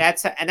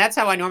 That's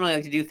how I normally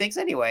like to do things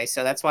anyway.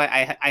 So that's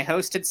why I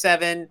hosted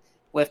 7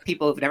 with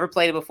people who've never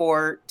played it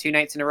before 2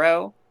 nights in a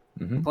row.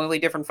 Completely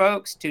different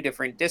folks, 2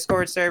 different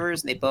Discord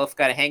servers, and they both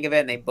got a hang of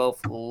it and they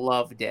both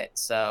loved it.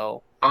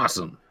 So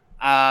awesome.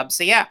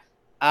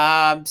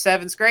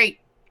 7's great.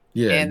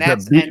 Yeah, and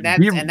that's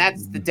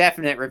the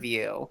definite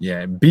review.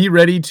 Yeah, be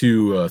ready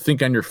to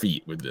think on your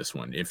feet with this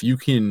one. If you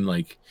can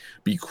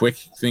be quick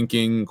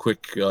thinking,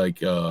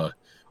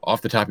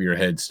 off the top of your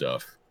head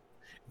stuff,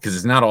 because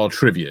it's not all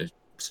trivia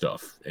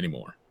stuff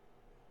anymore.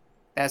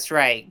 That's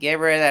right. Get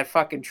rid of that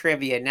fucking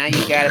trivia. Now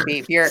you gotta be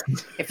if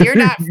you're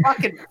not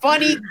fucking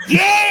funny,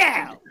 get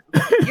out.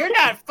 You're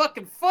not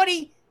fucking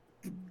funny.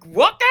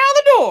 Walk out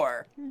the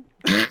door.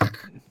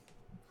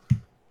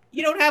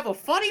 You don't have a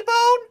funny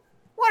bone?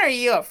 What are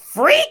you, a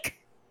freak?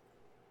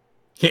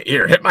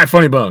 Here, hit my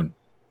funny bone.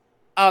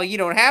 Oh, you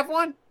don't have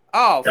one?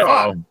 Oh,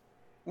 fuck.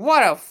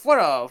 What a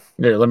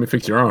Here, let me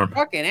fix your arm.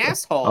 Fucking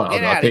asshole.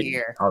 Get out of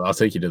here. I'll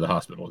take you to the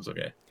hospital. It's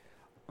okay.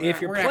 If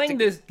you're playing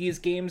these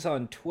games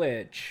on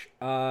Twitch,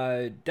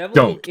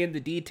 definitely in the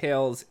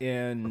details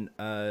and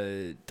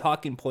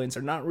talking points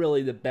are not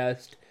really the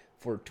best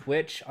for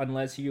Twitch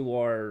unless you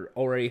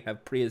already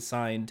have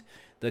pre-assigned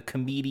the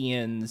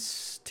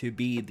comedians to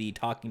be the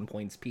talking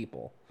points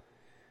people.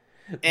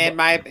 And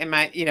my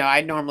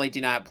I normally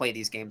do not play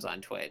these games on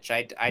Twitch.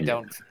 I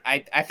don't. I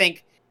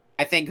think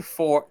that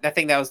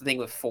was the thing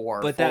with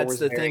 4. But that's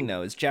the thing,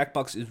 though, is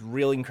Jackbox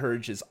really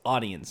encourages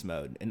audience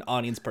mode and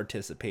audience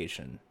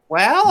participation.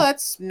 Well,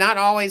 that's not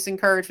always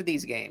encouraged with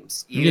these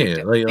games.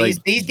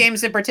 These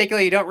games in particular,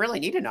 you don't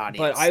really need an audience.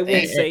 But I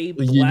would say you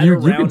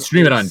can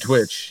stream it on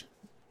Twitch.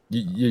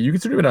 You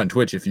can stream it on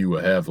Twitch if you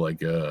have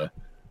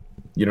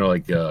You know,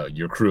 like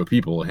your crew of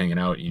people hanging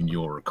out in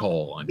your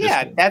call on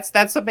Yeah, Discord.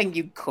 that's something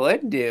you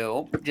could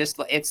do. Just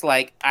it's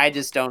like I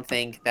just don't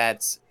think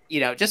that's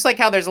just like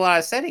how there's a lot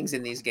of settings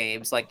in these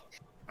games. Like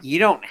you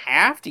don't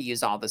have to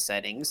use all the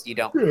settings. You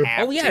don't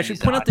have. Oh yeah, to I should use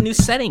point out the new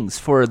settings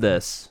for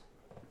this.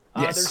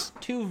 Yes. There's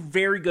two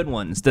very good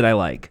ones that I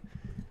like.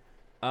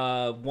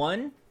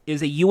 One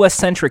is a U.S.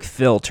 centric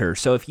filter.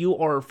 So if you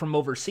are from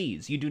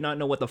overseas, you do not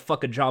know what the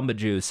fuck a Jamba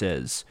Juice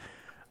is.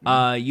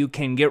 You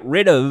can get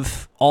rid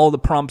of all the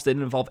prompts that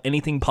involve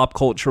anything pop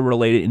culture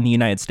related in the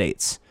United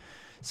States.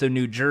 So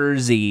New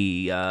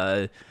Jersey,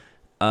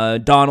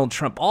 Donald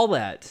Trump, all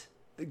that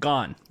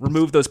gone.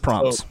 Remove those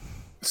prompts.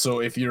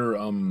 So if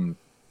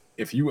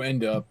you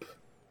end up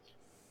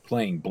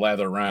playing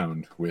Blather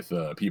Around with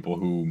people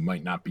who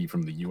might not be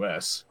from the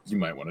U.S., you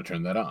might want to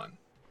turn that on.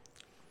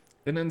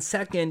 And then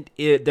second,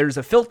 there's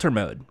a filter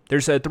mode.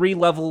 There's 3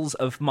 levels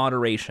of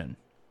moderation.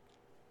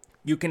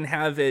 You can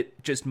have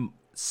it just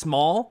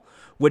small,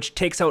 which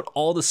takes out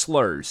all the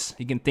slurs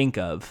you can think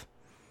of.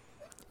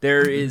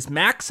 There is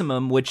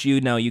maximum, which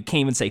you can't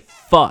even say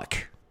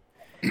fuck.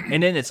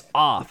 And then it's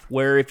off,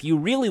 where if you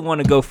really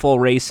want to go full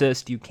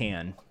racist, you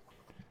can.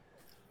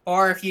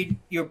 Or if you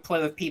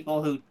play with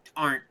people who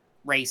aren't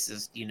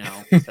racist,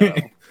 So.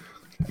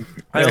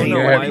 I don't know.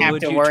 you Why have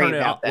would to you worry turn it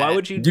about off? Why that.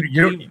 would you?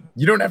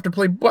 You don't have to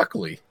play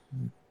Buckley.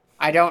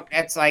 I don't.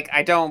 It's like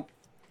I don't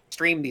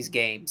stream these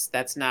games.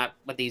 That's not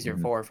what these are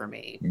for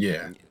me.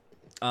 Yeah.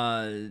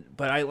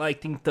 But I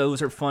think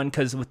those are fun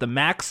because with the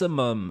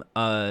maximum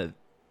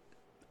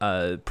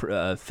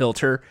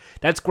filter,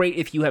 that's great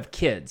if you have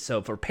kids.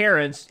 So for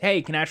parents, hey,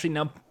 you can actually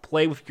now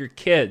play with your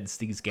kids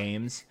these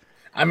games.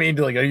 I mean,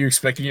 like, are you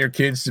expecting your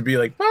kids to be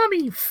like,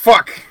 "Mommy,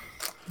 fuck"?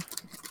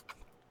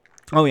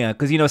 Oh yeah,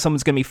 because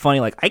someone's gonna be funny.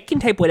 Like I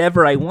can type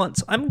whatever I want,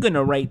 so I'm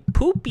gonna write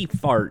poopy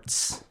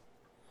farts.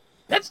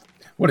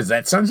 What is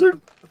that censored?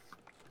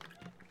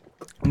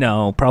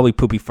 No, probably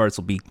poopy farts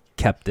will be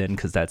kept in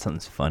because that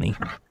sounds funny.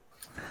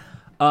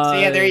 So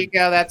yeah, there you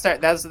go. That's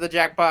the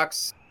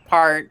Jackbox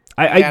part.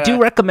 I do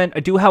recommend.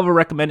 I do have a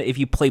recommend if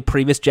you play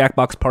previous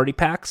Jackbox party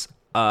packs.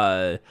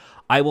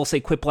 I will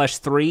say Quiplash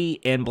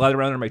 3 and Blather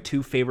Around are my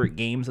 2 favorite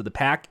games of the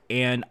pack,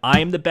 and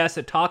I'm the best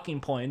at talking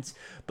points,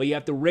 but you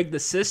have to rig the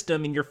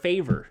system in your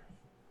favor.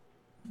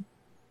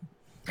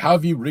 How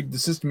have you rigged the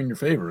system in your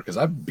favor? Because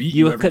I've beat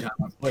you every time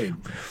I've played.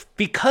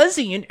 Because,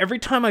 Ian, every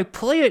time I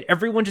play it,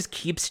 everyone just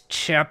keeps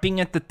chapping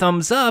at the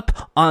thumbs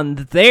up on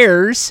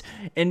theirs,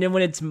 and then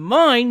when it's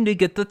mine, they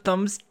get the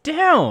thumbs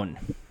down.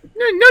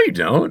 No, you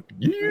don't.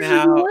 You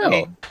usually do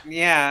well.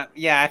 Yeah.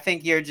 I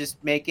think you're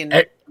just making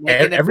a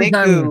big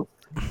time. move.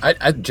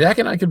 Jack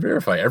and I can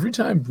verify. Every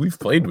time we've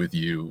played with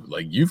you,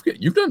 like you've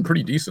done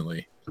pretty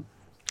decently.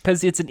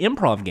 Because it's an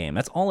improv game.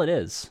 That's all it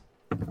is.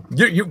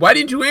 Why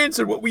didn't you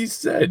answer what we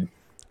said?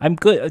 I'm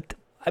good.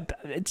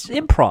 It's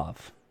improv.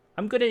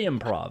 I'm good at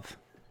improv.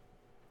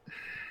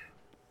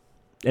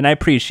 And I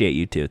appreciate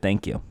you too.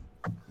 Thank you.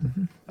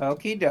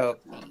 Okie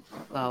doke.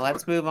 Well,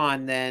 let's move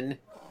on then.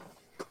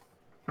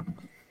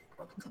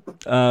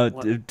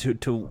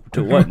 To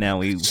what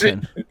now?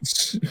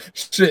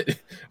 Shit.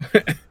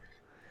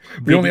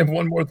 We only have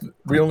one more.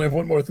 We only have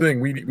one more thing.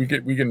 We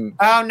can.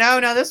 Oh no!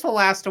 This will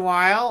last a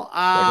while.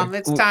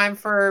 It's time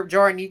for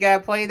Jordan. You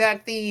gotta play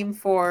that theme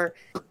for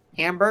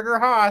Hamburger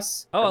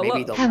Haas. Oh, or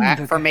maybe the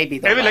Hamburger. for maybe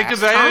the Maybe like last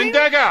to say time.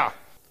 Dagger.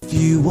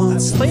 You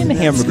want playing the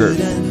hamburger.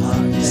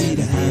 Need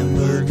a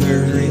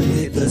hamburger and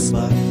hit the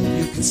spot.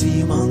 You can see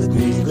him on the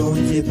grill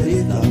going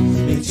flippity flop.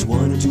 Makes you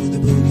wanna do the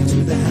boogie to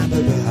the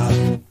hamburger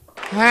hop.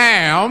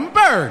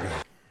 Hamburger.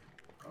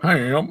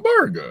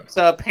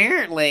 So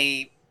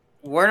apparently,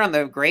 word on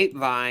the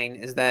grapevine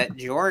is that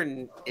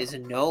Jordan is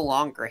no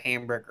longer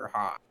Hamburger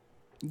Haas.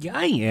 Yeah,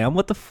 I am.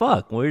 What the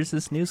fuck? Where's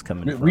this news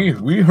coming from?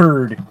 We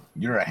heard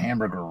you're a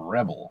hamburger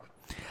rebel.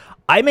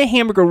 I'm a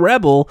hamburger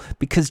rebel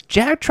because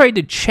Jack tried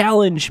to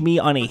challenge me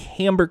on a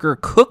hamburger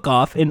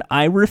cook-off and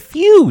I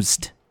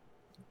refused.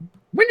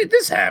 When did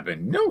this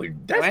happen? No,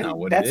 that's not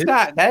what it is.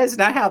 That is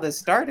not how this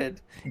started.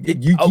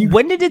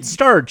 When did it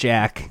start,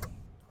 Jack?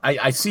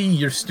 I see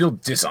you're still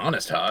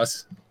dishonest,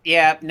 Haas.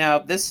 Yeah,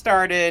 no, this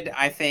started,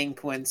 I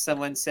think, when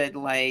someone said,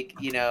 like,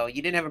 you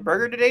didn't have a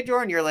burger today,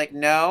 Jordan? You're like,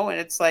 no. And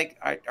it's like,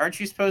 aren't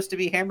you supposed to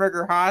be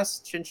Hamburger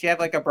Haas? Shouldn't you have,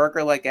 like, a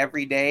burger, like,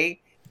 every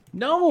day?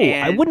 No,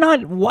 I would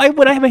not. Why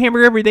would I have a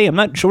hamburger every day? I'm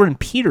not Jordan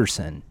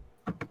Peterson.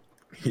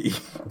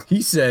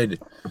 He said,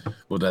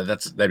 well,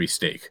 that'd be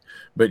steak.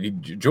 But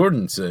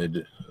Jordan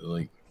said,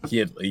 like, he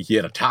had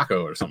a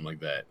taco or something like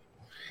that.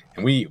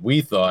 And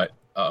we thought,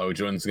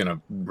 Jordan's going to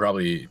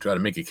probably try to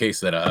make a case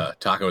that a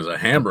taco is a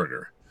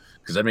hamburger.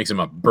 Because that makes him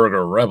a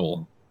burger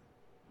rebel.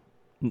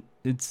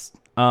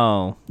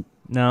 No,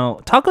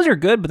 tacos are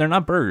good, but they're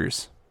not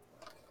burgers.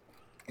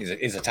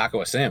 Is a taco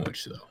a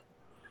sandwich, though?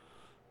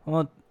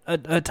 Well,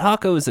 a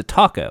taco is a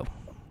taco.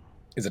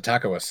 Is a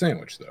taco a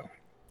sandwich, though?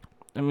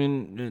 I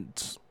mean,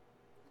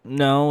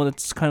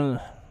 that's kind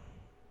of...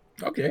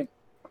 Okay.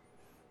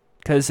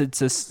 Because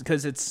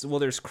well,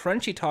 there's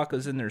crunchy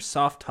tacos and there's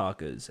soft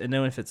tacos, and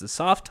then if it's a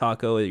soft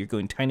taco, you're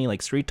going tiny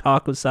like street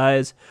taco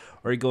size,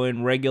 or you're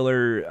going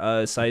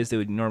regular size they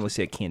would normally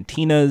see at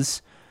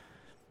cantinas.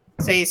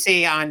 So you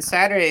see, on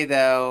Saturday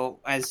though,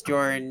 as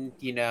Jordan,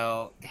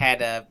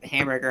 had a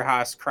hamburger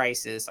house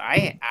crisis,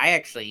 I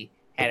actually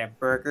had a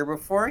burger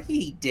before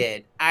he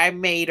did. I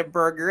made a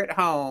burger at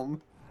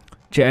home.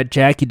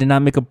 Jack, you did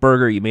not make a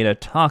burger. You made a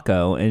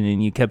taco, and then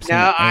you kept saying,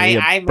 No,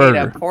 I made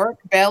a pork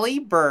belly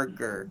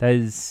burger. That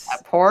is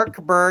a pork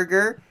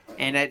burger,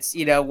 and it's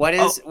what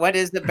is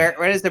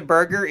the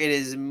burger? It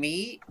is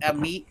meat, a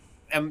meat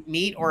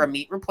or a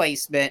meat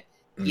replacement.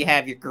 You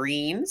have your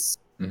greens.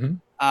 Mm-hmm.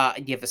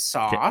 You have a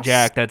sauce.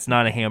 Jack, that's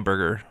not a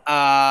hamburger.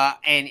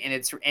 And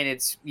it's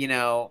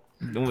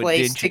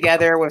placed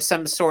together with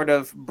some sort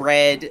of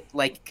bread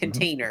like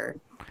container.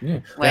 Yeah,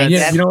 like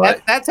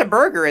what? That's a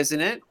burger, isn't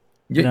it?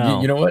 You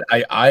know what?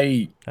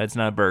 That's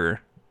not a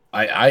burger.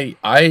 I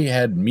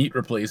had meat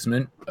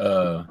replacement.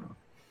 I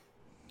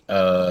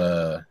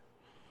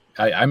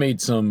made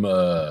some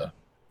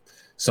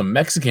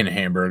Mexican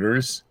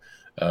hamburgers,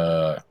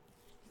 and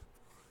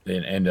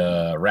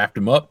wrapped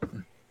them up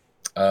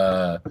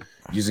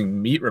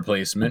using meat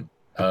replacement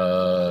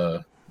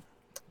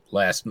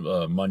last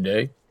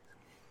Monday.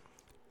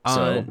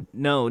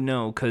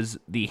 No, because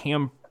the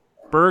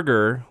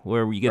hamburger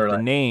where we get the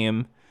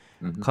name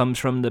comes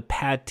from the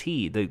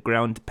patty, the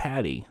ground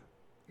patty.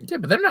 Yeah,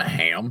 but they're not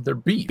ham; they're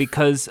beef.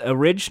 Because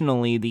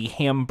originally the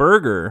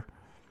hamburger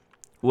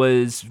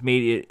was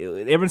made.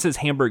 Everyone says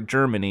Hamburg,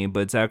 Germany,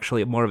 but it's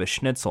actually more of a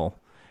schnitzel,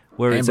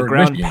 where it's a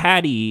ground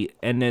patty,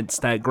 and it's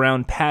that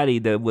ground patty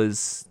that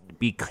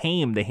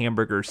became the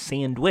hamburger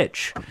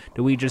sandwich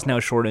that we just now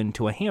shortened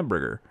to a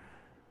hamburger.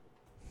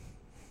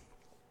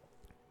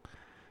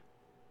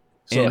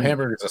 So a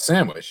hamburger is a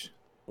sandwich.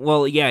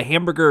 Well, yeah,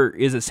 hamburger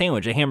is a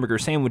sandwich. A hamburger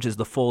sandwich is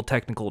the full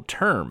technical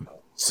term.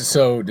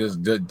 So does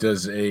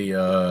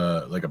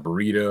a like a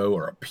burrito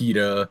or a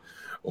pita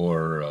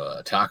or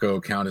a taco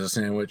count as a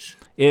sandwich?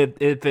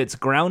 If it's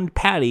ground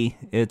patty,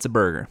 it's a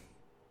burger.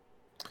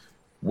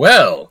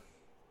 Well,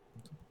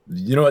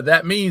 you know what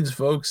that means,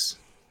 folks.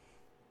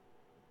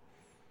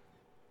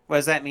 What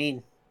does that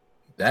mean?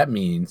 That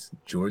means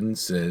Jordan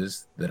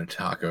says that a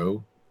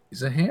taco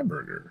is a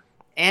hamburger.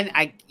 And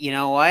you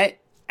know what?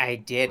 I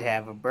did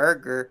have a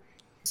burger.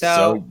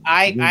 So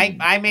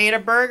I made a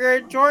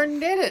burger. Jordan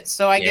did it.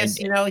 So I guess,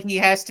 he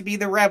has to be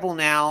the rebel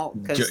now.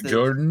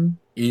 Jordan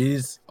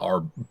is our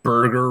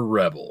burger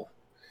rebel.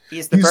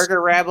 He's the burger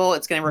rebel.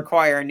 It's going to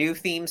require a new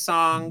theme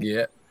song.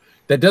 Yeah.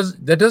 That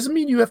doesn't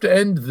mean you have to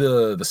end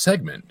the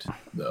segment,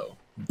 though.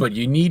 But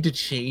you need to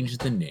change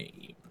the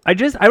name. I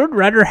would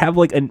rather have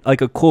like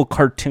a cool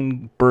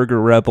cartoon burger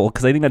rebel,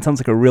 because I think that sounds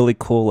like a really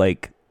cool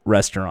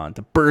restaurant.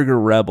 The Burger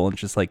Rebel, and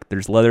just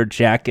there's leather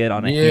jacket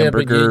on a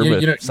hamburger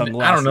with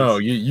sunglasses. I don't know.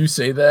 You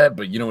say that,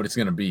 but you know what it's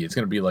gonna be? It's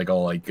gonna be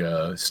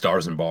all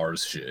stars and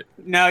bars shit.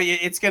 No,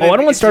 it's gonna. I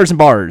don't want stars and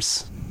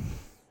bars.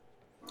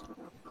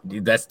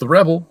 That's the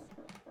Rebel.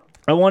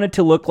 I want it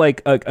to look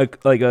like a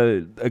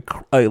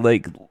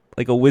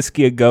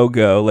Whiskey A Go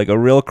Go, like a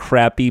real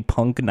crappy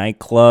punk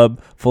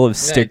nightclub full of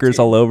stickers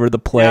all over the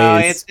place. No,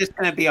 it's just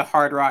gonna be a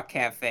Hard Rock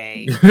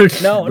Cafe.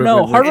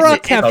 no, Hard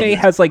Rock Cafe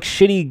has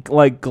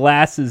shitty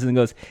glasses and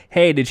goes,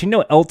 "Hey, did you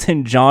know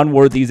Elton John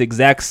wore these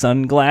exact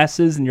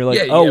sunglasses?" And you're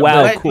like,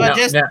 wow, cool. But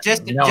just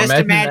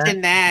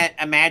imagine that.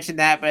 Imagine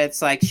that, but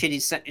it's like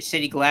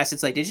shitty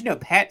glasses. Like, did you know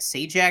Pat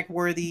Sajak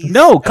wore these?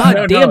 No,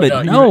 God damn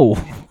it, no.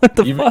 What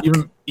the fuck?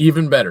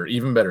 Even better.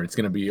 It's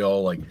gonna be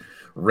all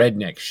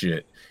redneck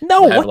shit.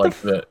 No, it'll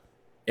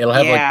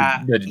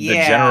have the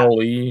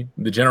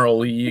General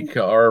Lee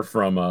car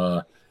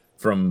from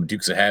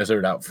Dukes of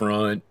Hazzard out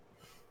front,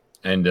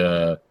 and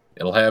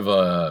it'll have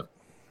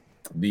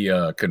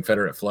the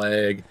Confederate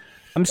flag.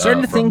 I'm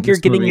starting to think you're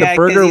getting the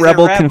Burger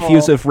Rebel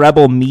confused with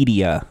Rebel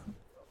Media.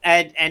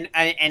 And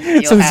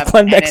you'll so have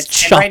Kleenex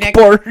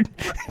chalkboard.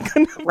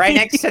 Right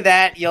next to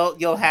that,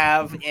 you'll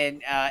have in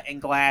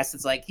glass.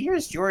 It's like,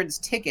 here's Jordan's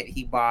ticket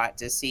he bought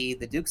to see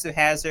the Dukes of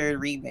Hazzard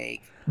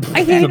remake.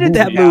 I hated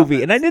that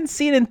movie, and I didn't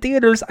see it in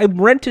theaters. I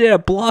rented it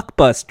at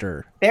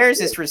Blockbuster. There's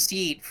this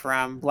receipt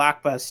from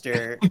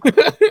Blockbuster.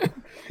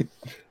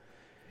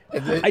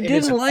 I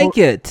didn't like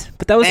it,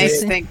 but that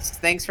was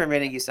thanks for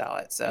admitting you saw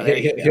it. So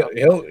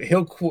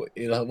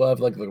he'll have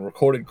the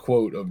recorded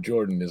quote of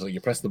Jordan is you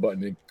press the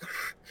button and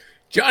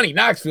Johnny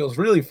Knoxville's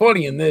really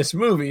funny in this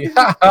movie.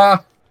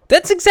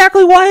 That's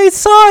exactly why I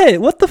saw it.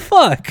 What the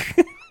fuck?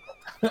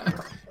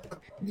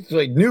 It's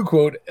new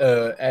quote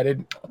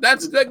added.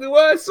 That's exactly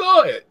why I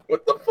saw it.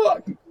 What the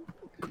fuck?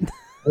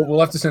 We'll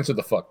have to censor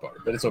the fuck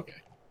part, but it's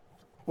okay.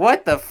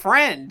 What the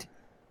friend?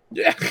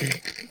 Yeah.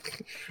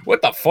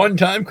 What the fun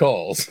time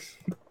calls.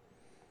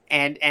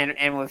 And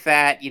with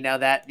that,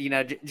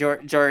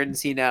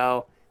 Jordan's,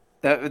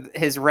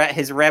 his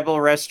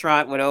Rebel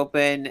restaurant would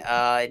open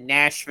in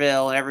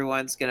Nashville, and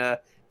everyone's gonna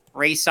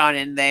race on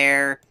in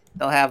there.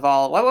 They'll have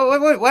all.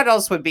 What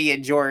else would be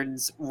in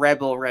Jordan's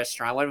Rebel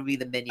restaurant? What would be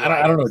the menu? I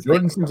don't know. items?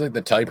 Jordan seems like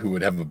the type who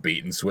would have a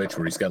bait and switch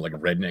where he's got like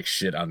redneck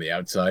shit on the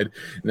outside,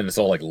 and then it's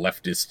all like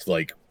leftist,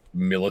 like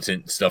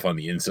militant stuff on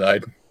the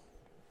inside.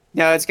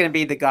 No, it's going to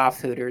be the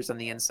Goth Hooters on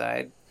the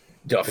inside.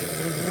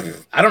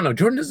 I don't know.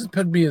 Jordan doesn't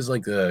put me as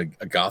like a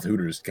goth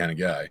Hooters kind of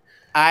guy.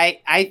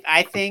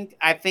 I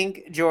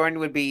think Jordan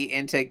would be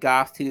into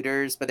Goth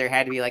Hooters, but there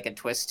had to be like a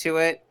twist to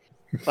it.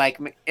 Like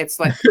it's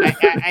like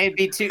it'd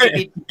be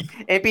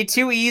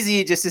too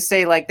easy just to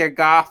say like they're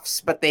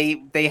goths, but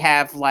they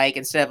have like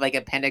instead of like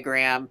a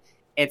pentagram,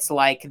 it's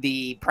like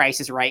the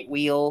Price is Right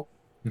wheel,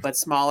 but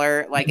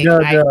smaller. Like I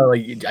don't.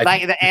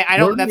 Jordan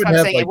That's would what I'm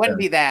have, saying. like, It wouldn't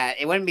be that.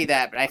 It wouldn't be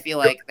that. But I feel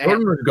like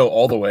Jordan would go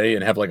all the way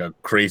and have like a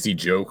crazy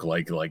joke,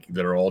 like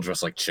they're all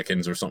dressed like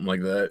chickens or something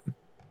like that,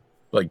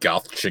 like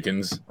goth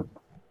chickens.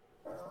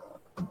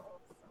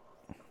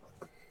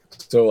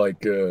 So like,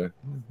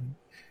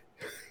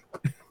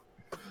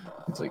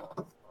 it's like,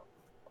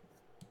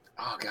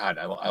 oh god,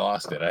 I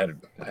lost it. I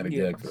had a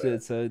gag for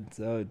that.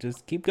 So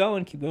just keep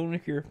going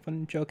with your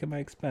fun joke at my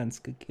expense.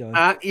 Good going.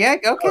 Yeah.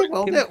 Okay.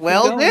 We'll Keep do.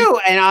 going.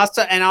 And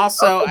also,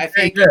 I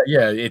think.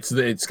 Yeah.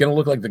 It's gonna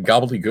look like the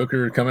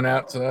gobbledygooker coming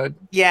outside.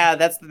 Yeah,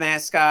 that's the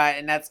mascot,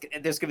 and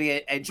there's gonna be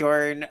a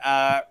Jordan.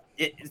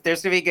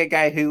 There's gonna be a good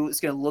guy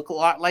who's gonna look a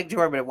lot like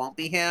Jordan, but it won't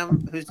be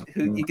him.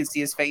 Who you can see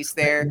his face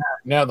there.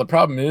 Now the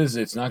problem is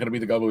it's not gonna be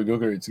the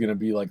gobbledygooker. It's gonna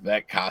be like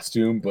that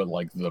costume, but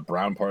like the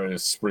brown part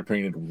is spray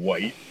painted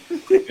white.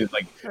 It's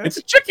like it's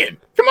a chicken.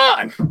 Come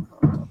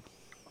on.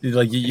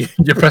 Like you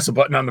press a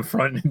button on the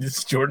front, and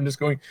it's Jordan just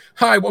going,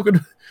 "Hi,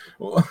 welcome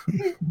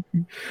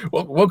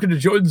to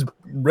Jordan's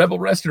Rebel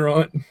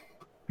Restaurant.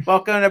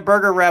 Welcome to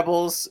Burger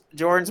Rebels,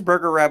 Jordan's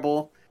Burger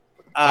Rebel.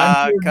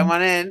 Come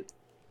on in."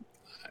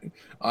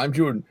 I'm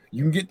Jordan.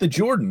 You can get the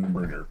Jordan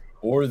burger,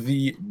 or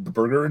the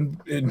burger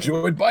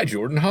enjoyed by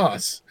Jordan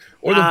Haas,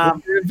 or the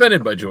burger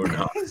invented by Jordan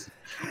Haas,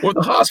 or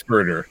the Haas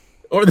burger,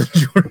 or the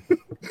Jordan.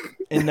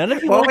 And none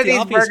of you What want were the these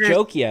obvious burgers?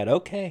 joke yet.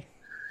 Okay.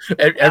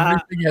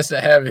 Everything has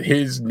to have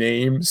his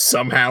name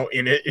somehow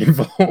in it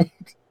involved.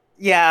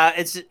 Yeah,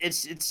 it's like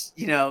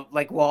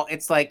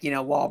it's like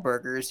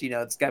Wahlburgers.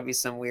 It's got to be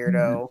some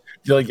weirdo.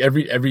 Like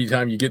every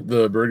time you get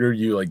the burger,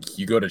 you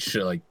go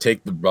to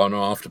take the bun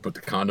off to put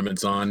the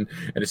condiments on,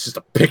 and it's just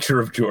a picture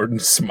of Jordan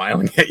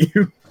smiling at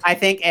you. I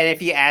think, and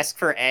if you ask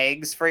for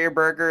eggs for your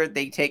burger,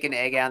 they take an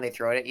egg out and they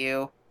throw it at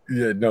you.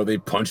 Yeah, no, they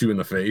punch you in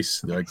the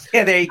face. They're like,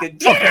 Yeah, there you go.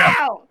 Get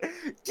out!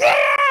 Get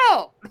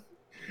out!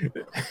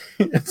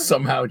 and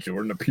somehow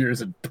Jordan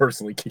appears and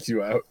personally kicks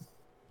you out.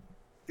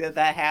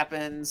 That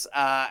happens.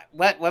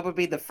 What would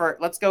be the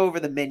first? Let's go over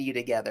the menu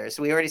together.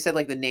 So we already said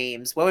like the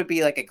names. What would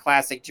be like a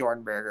classic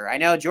Jordan burger? I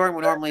know Jordan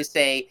would normally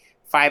say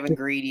 5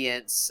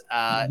 ingredients.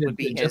 Would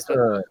be his.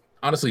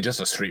 Honestly, just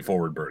a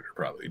straightforward burger,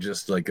 probably.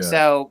 Just like a,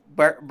 So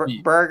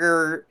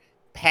burger,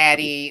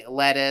 patty,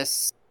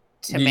 lettuce,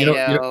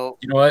 tomato.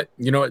 You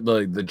know what?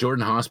 The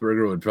Jordan Haas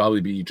burger would probably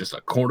be just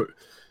a quarter,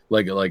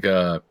 like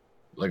a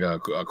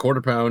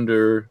quarter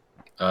pounder,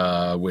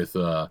 with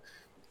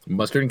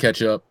mustard and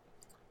ketchup,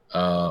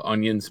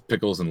 onions,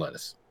 pickles, and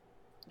lettuce,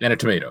 and a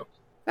tomato.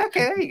 Okay,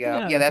 there you go.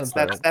 Yeah, Yeah, that's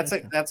that's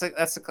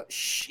about a.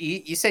 Shh,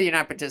 you said you're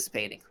not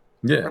participating.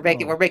 Yeah,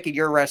 We're making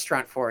your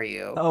restaurant for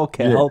you.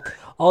 Okay. Yeah.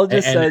 I'll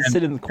just And-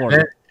 sit in the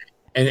corner.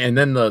 and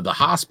then the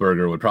Haas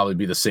burger would probably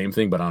be the same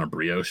thing, but on a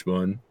brioche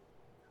bun.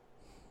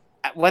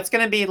 What's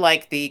gonna be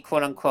like the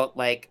quote unquote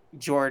like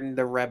Jordan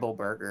the Rebel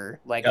burger?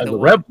 Like The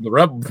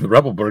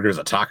Rebel burger is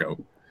a taco.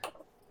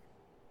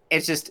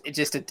 it's just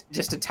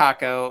a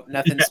taco.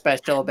 Nothing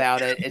special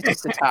about it. It's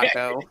just a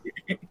taco.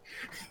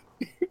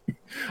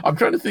 I'm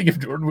trying to think if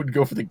Jordan would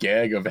go for the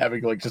gag of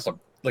having like just a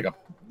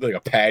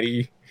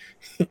patty,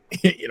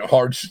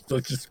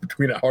 just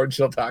between a hard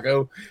shell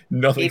taco.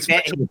 Nothing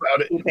special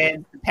about it.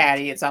 Even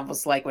patty, it's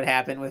almost like what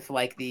happened with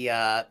like the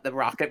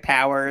rocket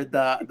power,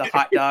 the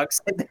hot dogs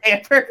and the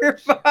hamburger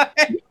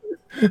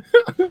bun.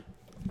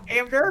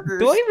 Hamburgers.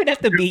 Do I even have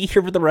to be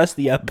here for the rest of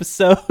the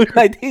episode?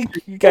 I think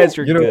you guys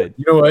are good.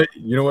 You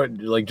know what?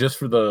 Like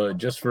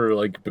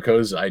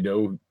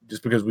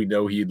because we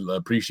know he'd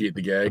appreciate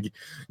the gag.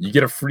 You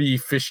get a free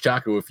fish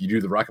taco if you do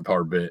the rocket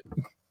power bit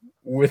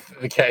with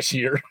the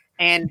cashier.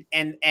 And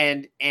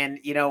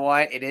you know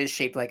what? It is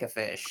shaped like a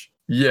fish.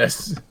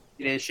 Yes,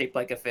 It is shaped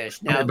like a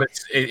fish. Now, but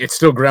it's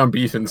still ground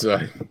beef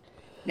inside.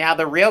 now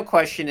the real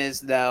question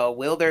is though,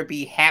 will there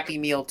be Happy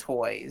Meal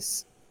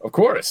toys? Of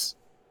course.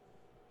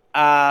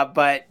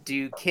 But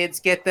do kids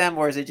get them,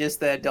 or is it just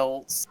the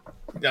adults?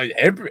 Now,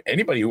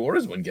 anybody who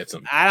orders one gets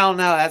them. I don't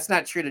know. That's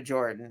not true to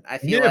Jordan. I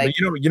feel Yeah, like but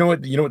you know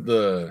what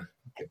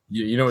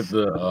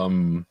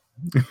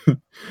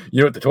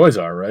the toys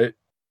are, right?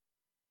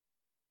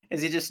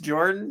 is it just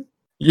Jordan?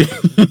 Yeah,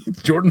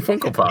 Jordan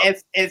Funko Pop.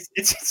 It's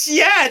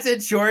a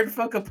Jordan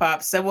Funko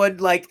Pop. Someone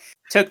like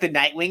took the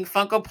Nightwing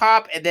Funko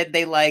Pop and then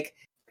they like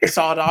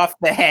sawed off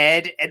the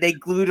head and they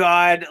glued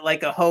on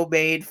like a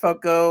homemade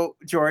Funko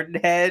Jordan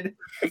head.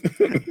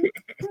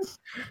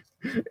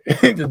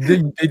 they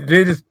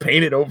just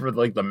painted over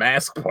like the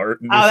mask part.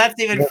 Oh, that's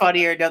even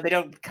funnier. No, they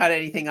don't cut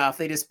anything off.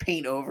 They just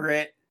paint over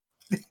it.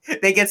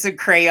 They get some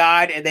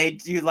crayon and they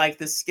do like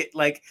the skit,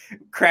 like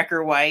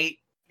Cracker White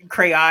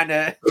crayon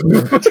to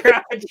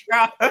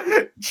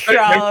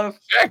draw.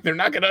 Jack, they're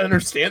not gonna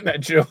understand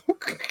that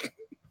joke.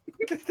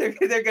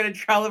 They're gonna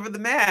draw over the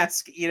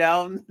mask. You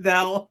know,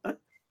 they'll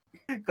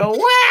go,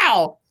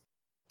 "Wow,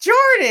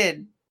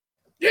 Jordan!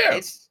 Yeah,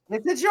 It's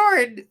a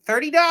Jordan,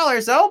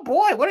 $30. Oh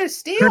boy, what a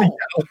steal!"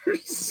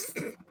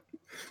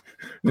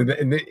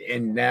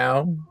 and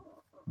now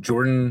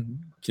Jordan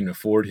can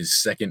afford his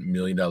second $1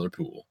 million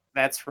pool.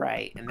 That's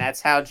right, and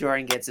that's how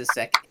Jordan gets his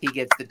second. He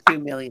gets the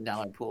 $2 million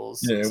pools.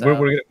 Yeah, So, what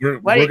we're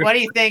do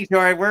you think,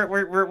 Jordan?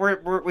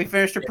 We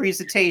finished the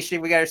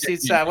presentation. We got our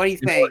suits on. What do you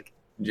think?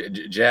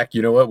 Jack,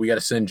 you know what? We got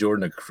to send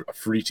Jordan a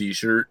free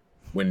T-shirt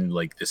when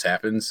like this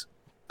happens.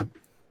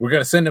 We're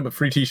gonna send him a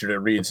free T-shirt that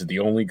reads "The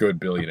Only Good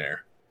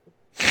Billionaire."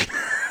 He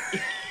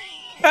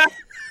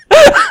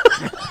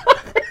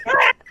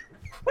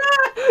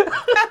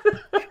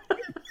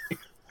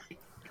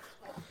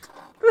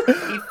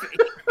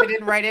fit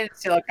in right in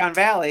Silicon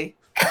Valley.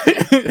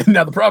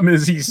 Now the problem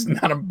is he's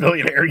not a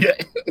billionaire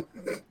yet.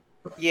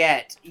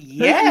 Yet.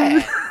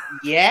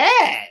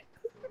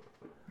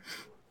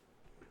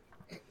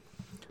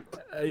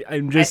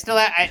 I'm just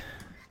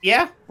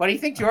Yeah. What do you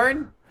think,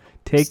 Jordan?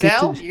 take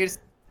Still?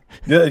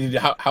 it.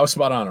 How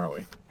spot on are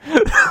we?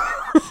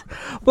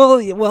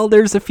 Well,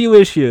 there's a few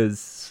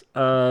issues.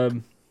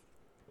 One,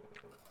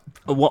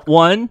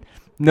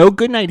 no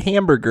Goodnight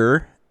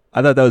Hamburger.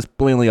 I thought that was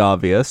blatantly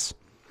obvious.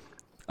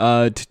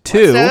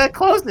 Two, So that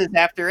closes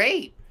after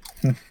 8.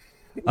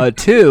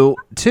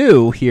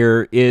 two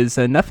here is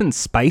nothing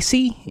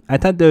spicy. I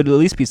thought there would at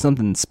least be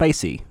something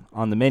spicy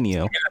on the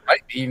menu.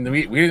 We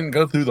didn't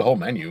go through the whole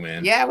menu,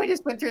 man. Yeah, we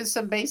just went through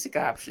some basic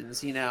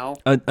options, you know.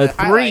 A The three.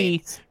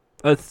 highlights.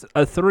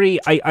 A three.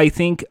 I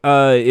think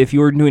if you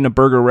were doing a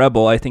Burger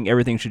Rebel, I think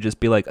everything should just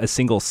be like a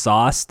single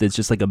sauce that's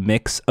just like a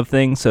mix of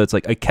things. So it's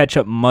like a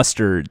ketchup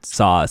mustard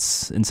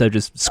sauce instead of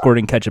just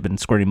squirting ketchup and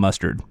squirting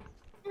mustard.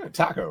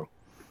 Taco.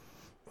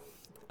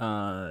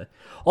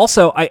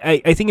 Also,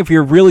 I think if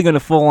you're really going to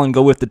full on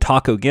go with the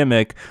taco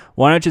gimmick,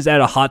 why not just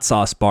add a hot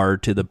sauce bar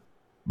to the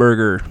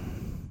Burger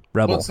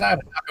Rebel? Well, it's not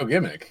a taco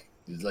gimmick.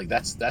 It's like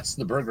that's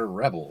the Burger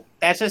Rebel.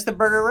 That's just the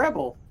Burger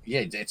Rebel.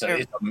 Yeah,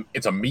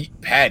 it's a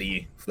meat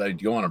patty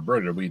that you go on a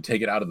burger, but you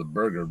take it out of the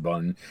burger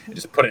bun and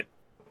just put it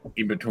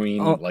in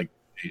between like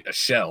a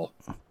shell.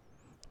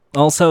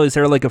 Also, is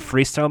there like a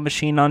freestyle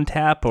machine on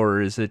tap,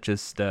 or is it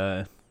just?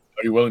 Are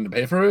you willing to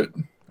pay for it?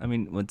 I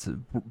mean, what's a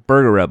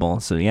Burger Rebel?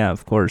 So yeah,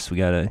 of course we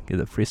gotta get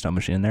the freestyle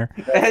machine in there.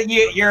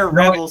 You're a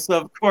rebel,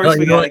 so of course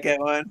we gotta get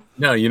one.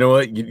 No, you know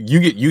what? You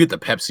get the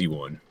Pepsi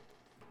one.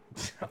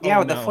 Yeah,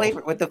 with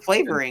the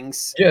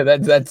flavorings. Yeah,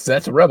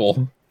 that's a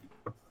Rebel.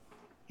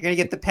 You're gonna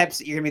get the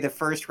Pepsi. You're gonna be the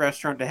first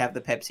restaurant to have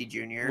the Pepsi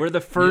Junior. We're the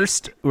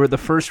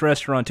first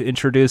restaurant to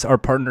introduce our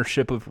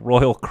partnership with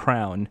Royal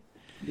Crown.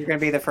 You're gonna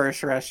be the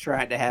first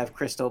restaurant to have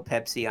Crystal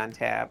Pepsi on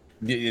tap.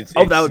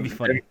 That would be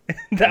funny.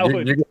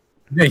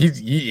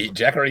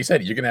 Jack already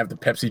said you're gonna have the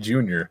Pepsi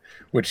Junior,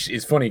 which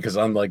is funny because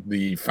on like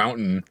the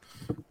fountain,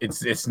 it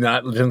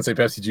doesn't say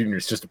Pepsi Junior.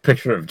 It's just a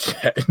picture of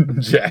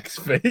Jack's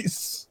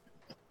face.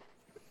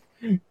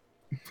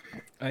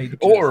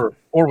 Or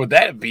would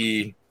that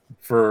be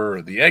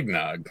for the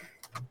eggnog?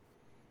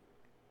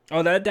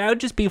 Oh, that would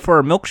just be for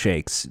our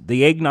milkshakes.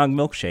 The eggnog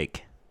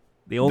milkshake.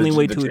 The only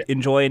way to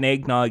enjoy an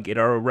eggnog at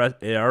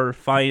our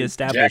fine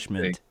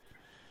establishment.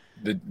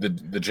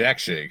 The Jack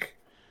Shake.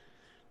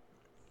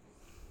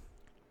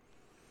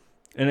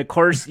 And of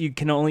course, you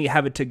can only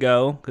have it to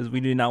go because we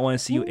do not want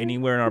to see you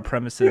anywhere in our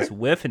premises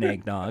with an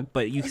eggnog.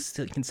 But you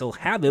can still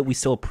have it. We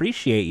still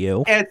appreciate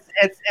you.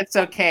 It's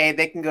okay.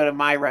 They can go to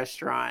my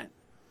restaurant,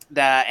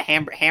 the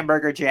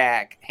Hamburger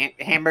Jack,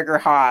 Hamburger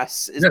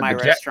Haas is my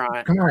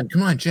restaurant. Come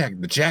on, Jack,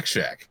 the Jack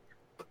Shack.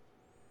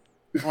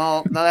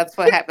 Well, no, that's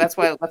what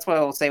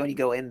I'll say when you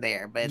go in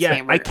there. But it's yeah,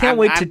 hamburger. I can't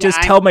wait to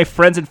tell my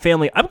friends and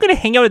family I'm gonna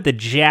hang out at the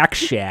Jack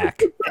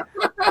Shack.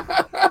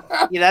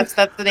 Yeah, that's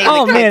the name.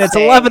 Oh man, it's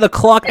 11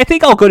 o'clock. I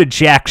think I'll go to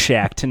Jack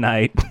Shack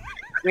tonight.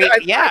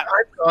 Yeah,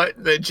 I thought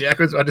that Jack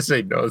was about to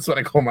say no. That's what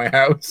I call my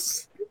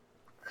house.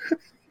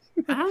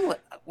 How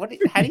do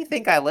you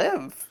think I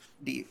live?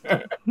 Do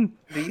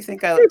you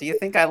think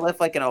I live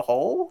like in a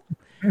hole?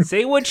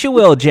 Say what you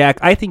will, Jack.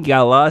 I think you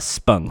got a lot of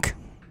spunk.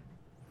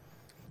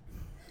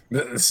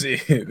 Let's see.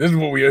 This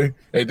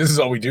is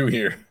all we do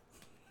here.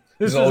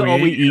 This is all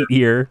we eat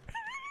here.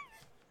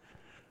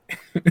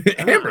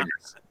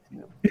 Hamburgers.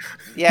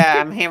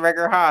 Yeah, I'm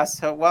Hamburger Haas.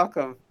 So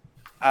welcome.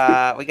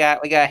 We got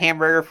a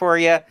hamburger for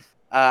you.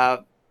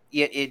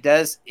 It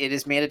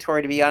is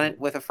mandatory to be on it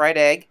with a fried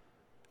egg.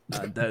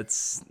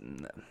 This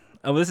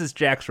is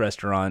Jack's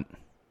restaurant.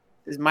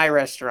 This is my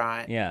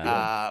restaurant.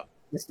 Yeah.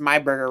 This is my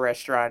burger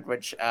restaurant,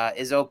 which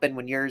is open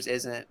when yours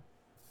isn't.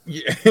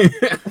 Yeah.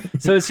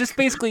 So it's just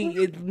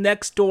basically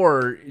next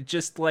door,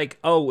 just like,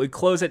 oh, it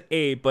closed at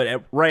 8,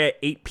 but right at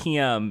 8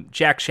 p.m.,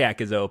 Jack Shack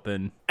is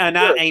open.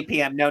 Not 8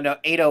 p.m. No,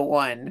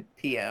 8:01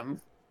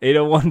 p.m.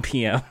 8:01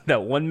 p.m.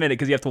 That 1 minute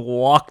because you have to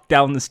walk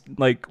down this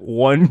like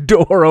one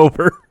door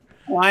over.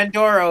 One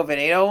door open,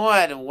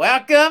 8:01.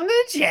 Welcome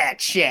to Jack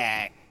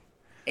Shack.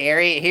 Here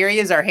he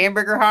is, our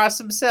hamburger hoss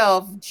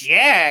himself,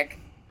 Jack.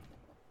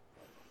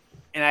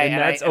 And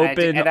that's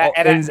open.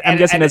 I'm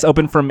guessing that's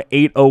open from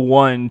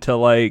 8:01 to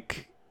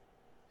like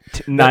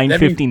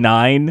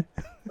 9:59.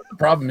 The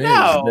problem is,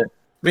 No. that,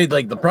 I mean,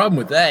 like the problem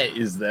with that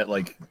is that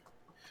like,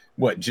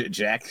 what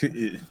Jack's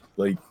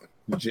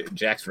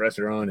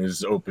restaurant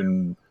is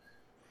open.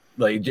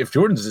 Like if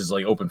Jordan's is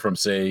like open from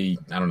say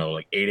I don't know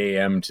like 8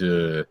 a.m.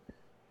 to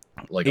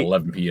like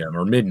 11 p.m.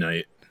 or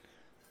midnight.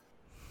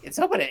 It's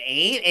open at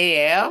 8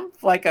 a.m.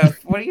 Like a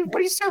what are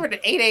you serving at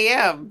 8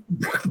 a.m.?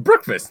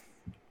 Breakfast.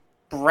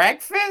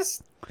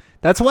 Breakfast?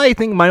 That's why I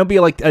think mine will be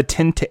like a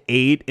 10 to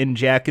 8, and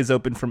Jack is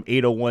open from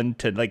 8:01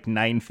 to like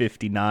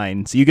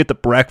 9:59. So you get the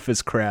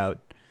breakfast crowd.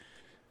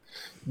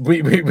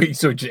 Wait.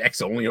 So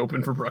Jack's only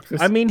open for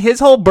breakfast? I mean, his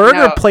whole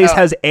burger place no.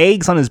 has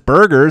eggs on his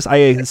burgers. I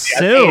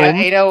assume.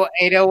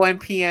 8:01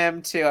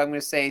 p.m. to I'm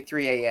going to say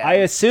 3 a.m. I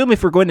assume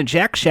if we're going to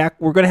Jack Shack,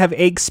 we're going to have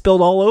eggs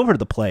spilled all over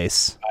the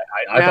place.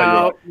 I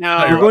thought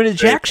No. You're going to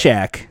Jack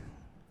Shack.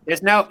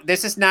 There's no.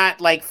 This is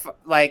not like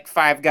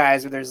Five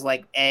Guys where there's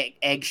like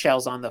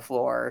eggshells on the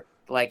floor.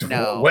 Like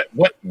no.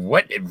 What?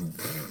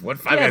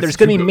 Five Yeah, Guys there's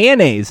going to be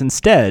mayonnaise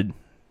instead.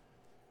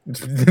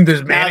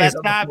 There's No, mayonnaise that's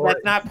on the not. floor.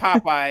 That's not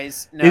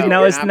Popeyes.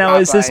 No. Is not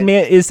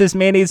Popeyes. is this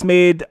mayonnaise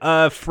made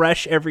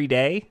fresh every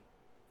day?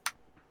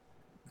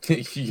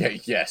 Yeah,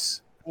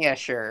 yes. Yeah,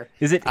 sure.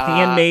 Is it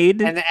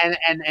handmade?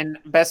 And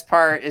best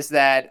part is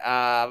that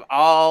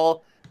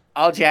all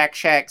Jack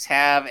Shacks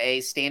have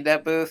a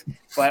stand-up booth,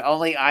 but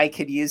only I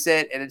could use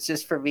it, and it's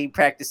just for me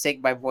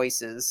practicing my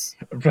voices.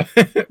 Right.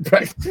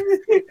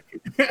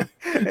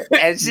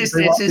 It's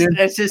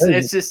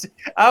just.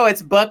 Oh,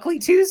 it's Buckley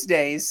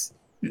Tuesdays.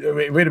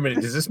 Wait a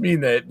minute. Does this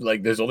mean that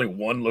like there's only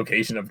one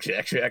location of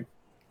Jack Shack?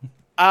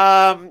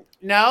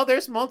 No,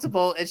 there's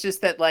multiple. It's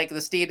just that like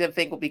the stand-up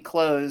thing will be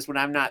closed when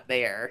I'm not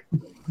there.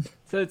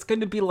 So it's going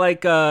to be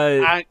like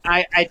I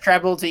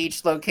travel to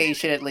each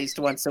location at least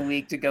once a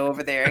week to go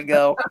over there and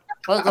go,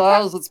 hey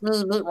guys, it's me,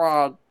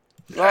 Meatwad.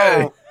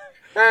 Oh,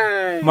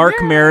 Mark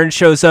Maron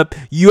shows up.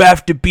 You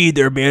have to be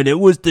there, man. It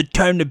was the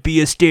time to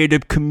be a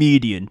stand-up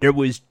comedian. There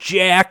was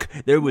Jack,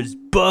 there was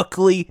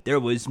Buckley, there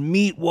was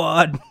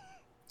Meatwad.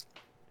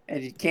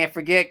 and you can't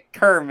forget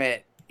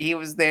Kermit. He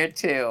was there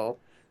too.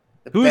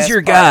 The Who's best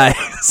your part.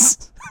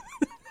 guys?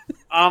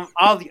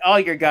 All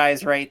your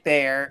guys right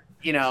there.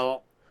 You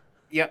know,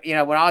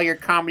 when all your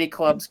comedy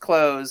clubs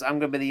close, I'm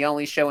gonna be the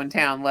only show in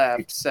town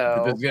left.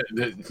 So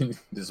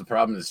There's a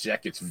problem. Is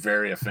Jack gets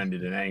very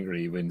offended and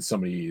angry when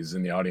somebody is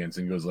in the audience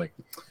and goes like,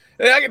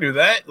 "Hey, I can do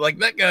that. Like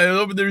that guy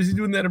over there. Is he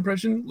doing that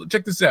impression?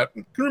 Check this out.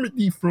 Kermit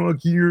the Frog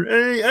here.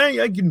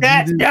 Hey, I can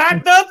that's do this."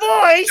 not the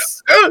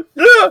voice. I'm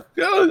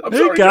Hey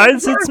sorry,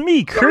 guys, I'm it's sorry.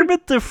 me,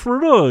 Kermit the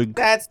Frog.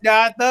 That's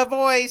not the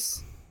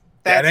voice.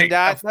 That That's ain't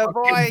not the the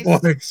fucking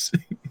voice.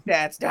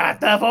 That's not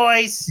the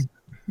voice.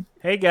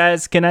 Hey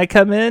guys, can I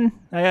come in?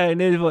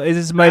 This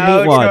is my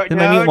No, Meatwad. This is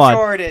my Meatwad.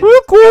 Jordan.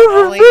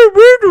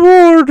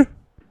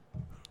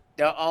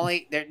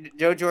 Meatwad.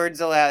 Joe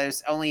Jordan's allowed.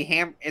 There's only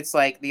It's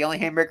like the only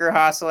hamburger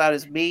house allowed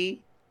is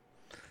me.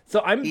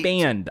 So I'm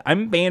banned.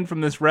 I'm banned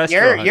from this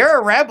restaurant. You're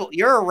a rebel.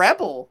 You're a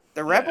rebel.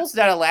 The rebel's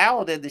not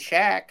allowed in the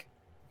shack.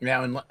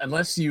 Now,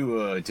 unless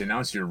you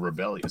denounce your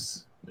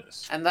rebelliousness.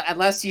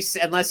 Unless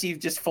you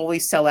just fully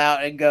sell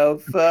out and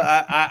go,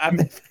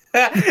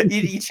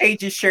 you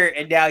change your shirt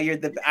and now you're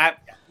the.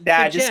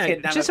 Nah, just Jack,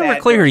 kidding. I'm just a so we're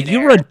bad clear, you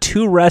billionaire. run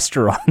 2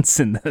 restaurants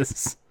in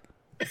this.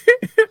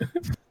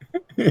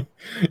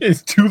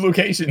 It's 2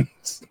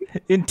 locations.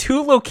 In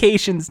 2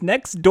 locations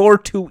next door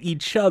to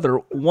each other,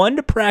 one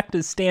to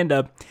practice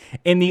stand-up,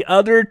 and the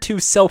other to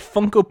sell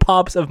Funko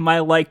Pops of my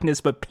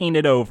likeness but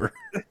painted over.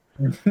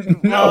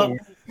 No.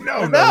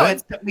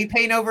 We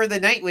paint over the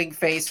Nightwing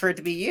face for it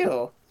to be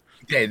you.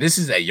 Hey, this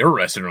is at your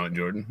restaurant,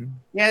 Jordan.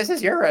 Yeah, this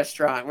is your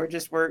restaurant. We're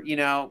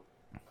Now,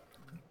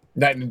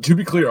 to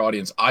be clear,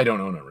 audience, I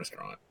don't own a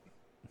restaurant.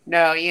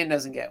 No, Ian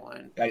doesn't get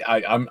one.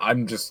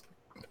 I'm just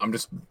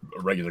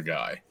a regular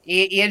guy.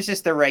 Ian's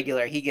just the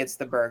regular. He gets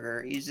the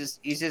burger. He's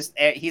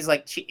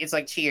like it's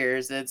like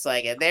Cheers. And it's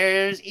like, and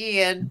there's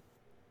Ian.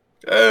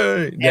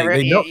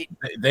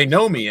 They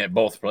know me at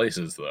both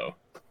places though.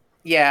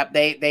 Yeah,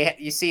 they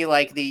you see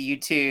like the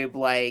YouTube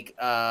like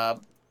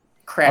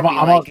crappy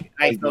I'm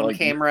iPhone like,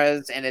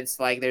 cameras, and it's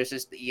like there's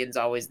just Ian's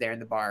always there in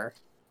the bar.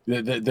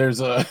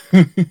 There's a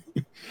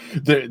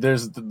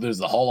there's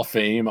the Hall of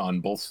Fame on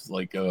both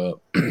like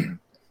in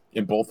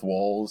both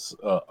walls.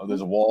 There's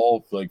a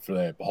wall like for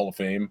the Hall of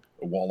Fame,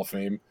 a wall of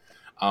fame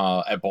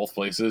at both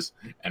places,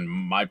 and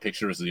my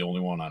picture is the only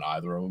one on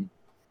either of them.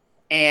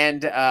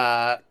 And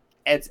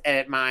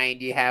at mine,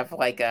 you have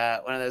like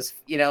one of those,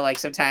 like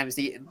sometimes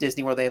the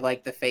Disney World they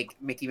like the fake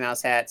Mickey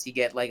Mouse hats. You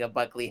get like a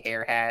Buckley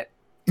hair hat.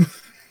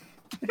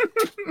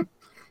 You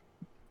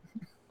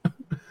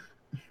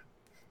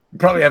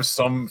probably have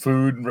some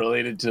food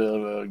related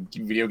to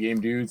video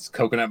game dudes.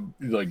 Coconut,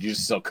 like you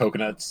just sell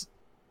coconuts.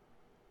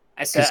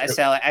 I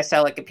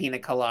sell like a pina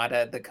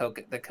colada, the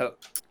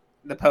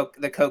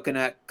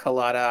coconut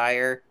colada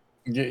ire.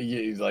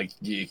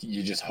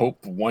 You just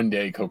hope one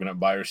day coconut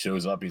buyer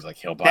shows up. He's like,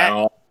 he'll buy them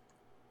all.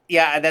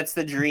 Yeah, that's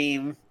the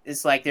dream.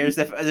 It's like there's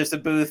a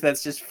booth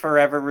that's just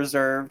forever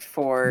reserved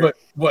for.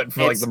 What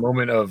for like the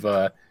moment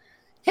of,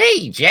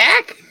 hey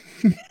Jack.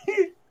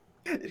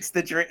 It's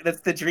the dream. That's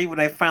the dream when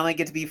I finally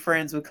get to be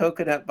friends with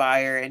Coconut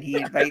Buyer and he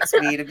invites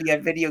me to be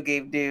on Video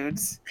Game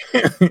Dudes.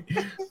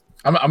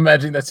 I'm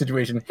imagining that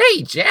situation.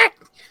 Hey Jack.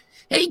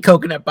 Hey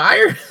Coconut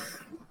Buyer.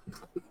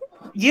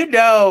 You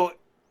know,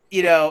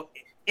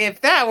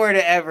 if that were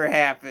to ever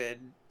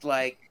happen,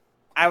 like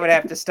I would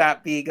have to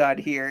stop being on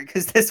here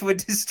because this would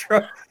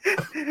destroy.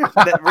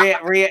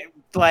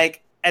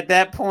 Like at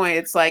that point,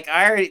 it's like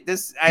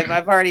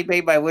I've already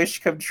made my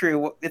wish come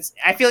true.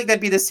 I feel like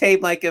that'd be the same.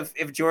 Like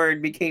if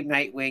Jordan became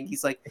Nightwing,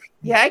 he's like,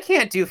 yeah, I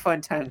can't do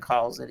fun time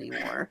calls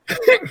anymore.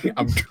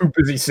 I'm too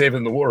busy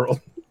saving the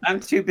world. I'm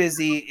too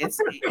busy.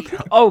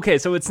 Okay,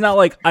 so it's not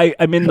like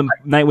I'm in the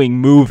Nightwing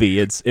movie.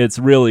 It's there's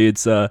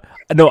a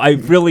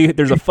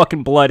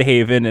fucking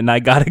Bloodhaven and I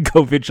gotta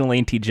go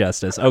vigilante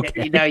justice.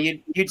 Okay,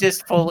 you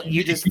just fully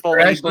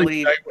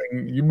believe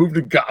Nightwing. You moved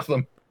to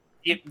Gotham.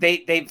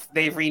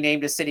 They've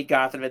renamed a city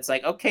Gotham. It's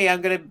like, okay,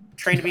 I'm gonna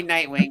train to be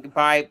Nightwing.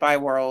 Bye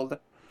world.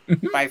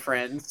 Bye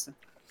friends.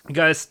 You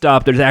gotta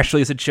stop. There's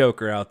actually a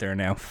Joker out there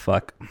now.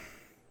 Fuck.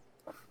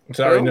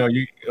 Sorry, no.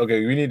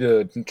 We need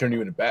to turn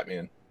you into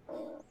Batman.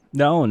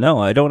 No,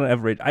 I don't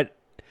ever.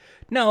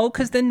 No,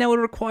 because then that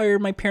would require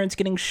my parents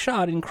getting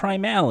shot in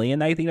Crime Alley,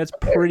 and I think that's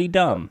pretty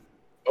dumb.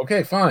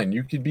 Okay, fine.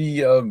 You could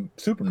be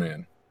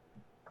Superman.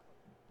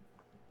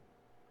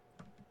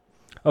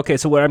 Okay,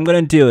 so what I'm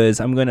going to do is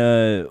I'm going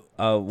to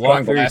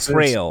walk very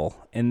frail,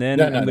 and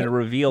then I'm going to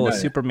reveal a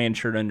Superman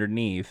shirt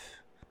underneath.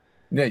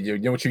 Yeah, you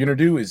know what you're going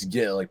to do is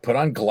put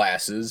on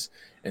glasses,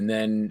 and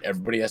then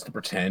everybody has to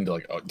pretend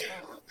like, oh,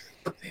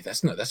 hey,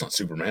 that's not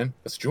Superman.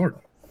 That's Jordan.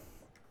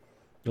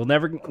 You'll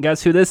never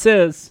guess who this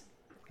is.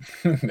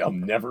 I'll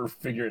never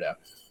figure it out.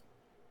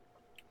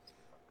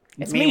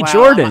 It's me,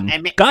 Jordan.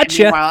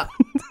 Gotcha.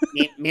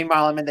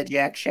 Meanwhile, I'm in the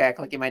Jack Shack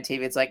looking at my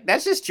TV. It's like,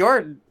 that's just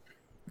Jordan.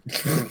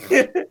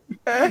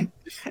 I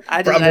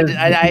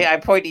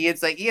point to you.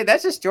 It's like, yeah,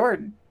 that's just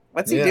Jordan.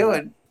 What's he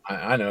doing?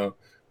 I know.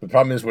 The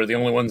problem is we're the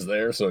only ones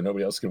there, so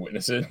nobody else can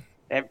witness it.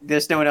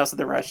 There's no one else at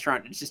the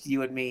restaurant. It's just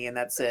you and me, and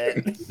that's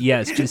it.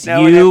 Yes, just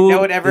no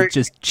one ever.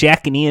 Just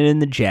Jack and Ian in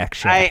the Jack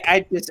Shack.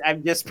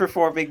 I'm just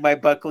performing my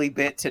Buckley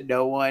bit to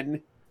no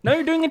one. No,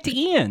 you're doing it to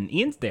Ian.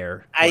 Ian's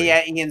there.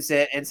 Yeah, Ian's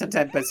it, and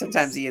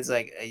sometimes Ian's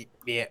like,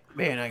 yeah,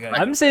 man, I got.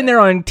 I'm sitting there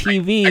on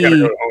TV. I gotta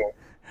go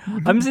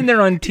home. I'm sitting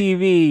there on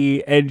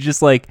TV and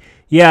just like,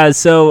 yeah.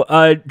 So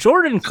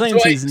Jordan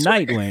claims he's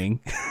Nightwing.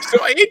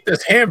 So I ate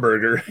this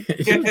hamburger.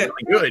 It's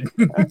really good.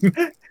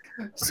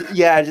 So,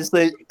 yeah, just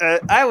like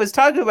I was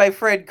talking to my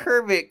friend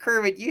Kermit.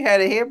 Kermit, you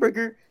had a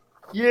hamburger?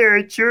 Yeah,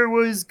 it sure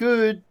was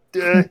good.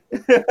 Yeah,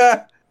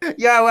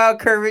 wow,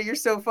 Kermit, you're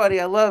so funny.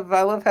 I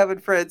love having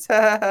friends.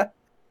 Now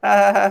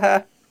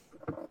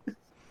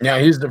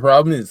here's the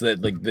problem: is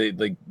that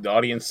the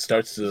audience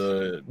starts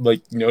to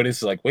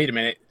notice wait a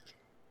minute,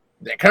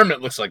 that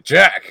Kermit looks like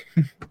Jack.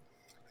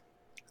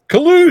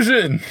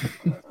 Collusion.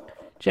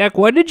 Jack,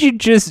 why did you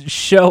just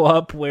show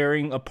up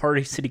wearing a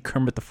Party City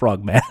Kermit the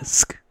Frog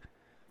mask?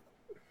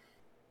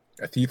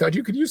 You thought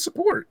you could use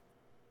support.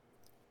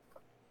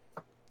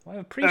 Well, I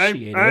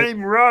appreciate it.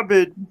 I'm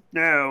Robin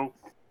now.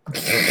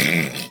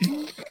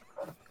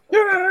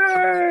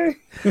 Yay!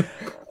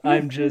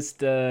 I'm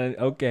just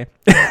okay.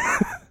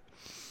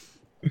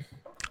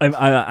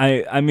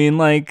 I mean,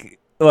 like,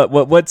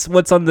 what's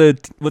on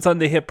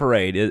the hit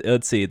parade?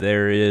 Let's see.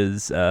 There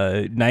is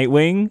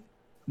Nightwing.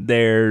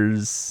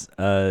 There's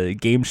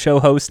game show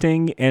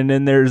hosting, and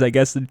then there's, I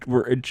guess,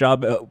 a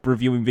job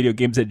reviewing video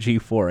games at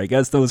G4. I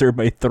guess those are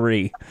my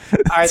three.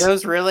 Are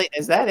those really?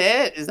 Is that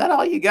it? Is that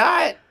all you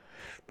got?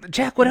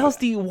 Jack, what else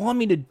do you want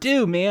me to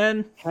do,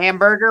 man?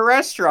 Hamburger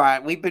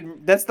restaurant.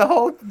 That's the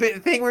whole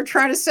thing we're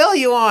trying to sell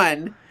you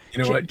on.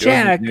 You know what,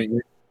 Jack?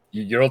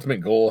 Your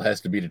ultimate goal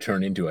has to be to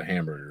turn into a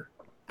hamburger.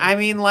 I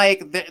mean,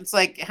 like, it's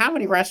like, how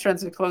many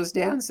restaurants have closed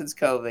down since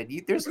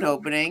COVID? There's an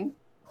opening.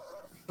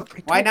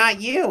 Why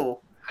not you?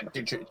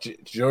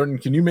 Jordan,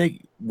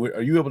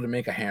 are you able to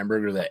make a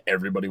hamburger that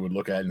everybody would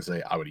look at and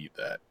say, I would eat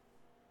that?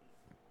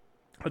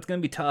 It's going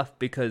to be tough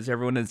because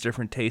everyone has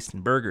different tastes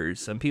in burgers.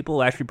 Some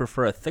people actually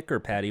prefer a thicker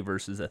patty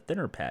versus a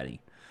thinner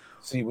patty.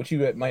 See, what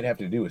you might have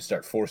to do is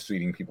start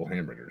force-feeding people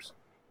hamburgers.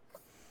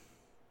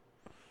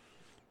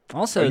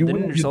 Also,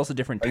 then there's also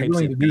different types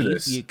of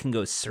beef. You can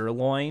go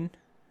sirloin.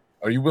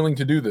 Are you willing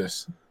to do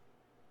this?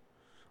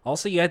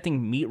 Also, you got to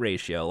think meat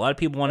ratio. A lot of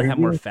people want to have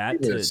more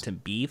fat to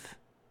beef.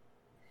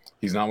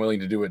 He's not willing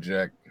to do it,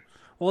 Jack.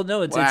 Well,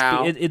 no,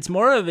 it's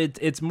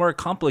more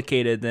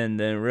complicated than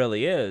it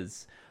really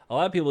is. A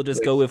lot of people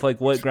just go with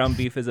what ground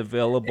beef is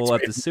available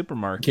at the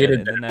supermarket.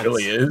 And then it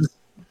really is.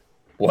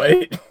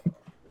 What?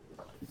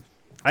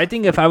 I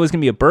think if I was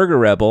gonna be a burger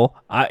rebel,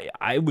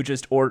 I would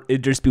just order.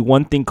 It'd just be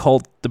one thing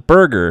called the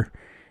burger,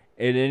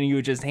 and then you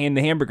would just hand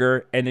the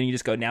hamburger, and then you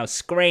just go now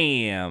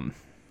scram.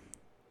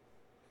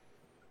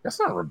 That's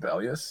not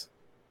rebellious.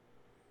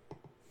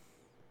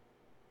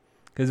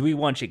 Because we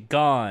want you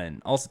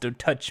gone. Also, don't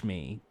touch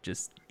me.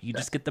 You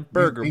just get the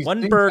burger. These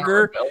One things aren't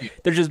burger. rebellious.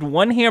 There's just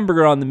one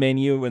hamburger on the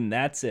menu, and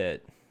that's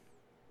it.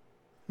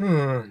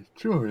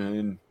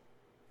 Jordan.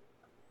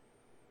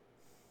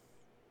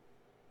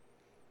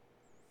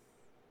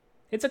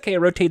 It's okay. It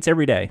rotates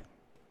every day.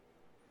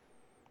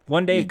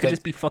 One day Yeah, it could that-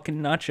 just be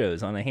fucking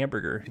nachos on a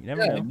hamburger. You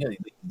never know.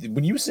 Yeah,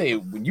 when you say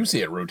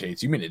it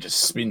rotates, you mean it just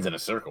spins in a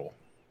circle.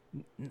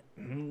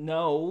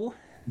 No.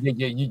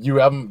 Yeah, you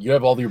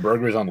have all your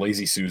burgers on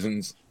Lazy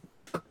Susans.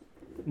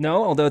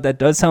 No, although that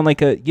does sound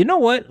like a... You know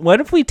what?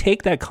 What if we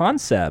take that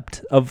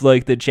concept of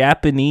like the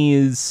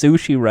Japanese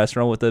sushi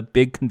restaurant with a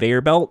big conveyor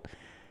belt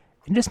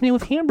and just made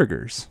with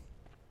hamburgers?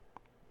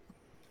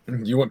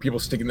 You want people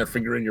sticking their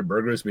finger in your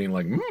burgers, being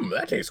like,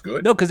 that tastes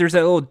good. No, because there's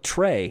that little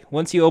tray.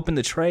 Once you open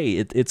the tray,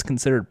 it's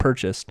considered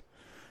purchased.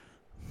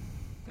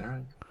 All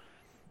right.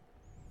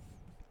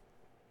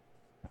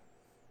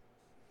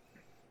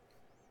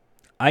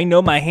 I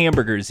know my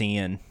hamburgers,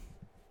 Ian.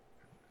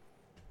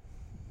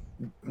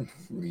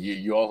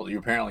 You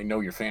apparently know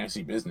your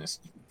fantasy business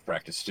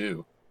practice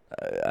too.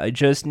 I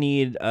just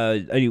need...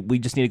 we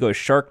just need to go to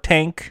Shark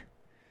Tank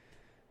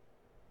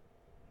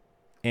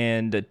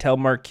and tell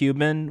Mark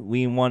Cuban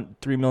we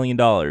want $3 million.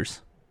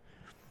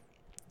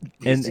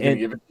 Is he gonna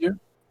give it to you?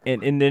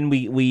 And then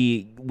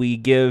we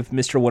give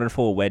Mr.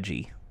 Wonderful a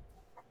wedgie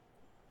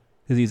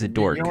because he's a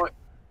dork.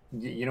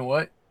 You know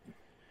what?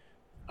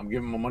 I'm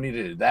giving my money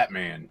to that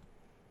man.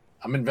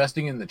 I'm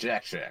investing in the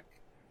Jack Shack.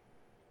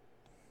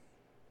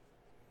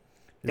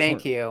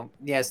 Thank you.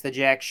 Yes, the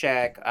Jack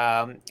Shack.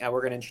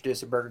 We're going to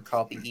introduce a burger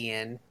called the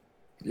Ian.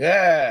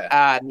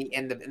 Yeah.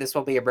 This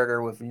will be a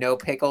burger with no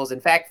pickles. In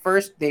fact,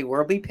 first they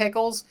will be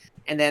pickles,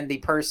 and then the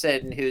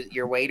person who's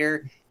your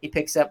waiter, he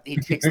picks the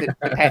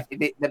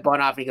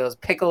bun off and he goes,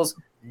 "Pickles,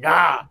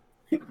 nah,"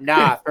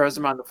 throws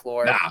them on the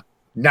floor,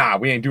 Nah,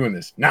 we ain't doing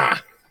this. Nah.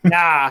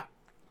 and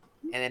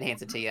then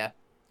hands it to you.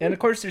 And of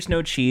course, there's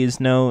no cheese,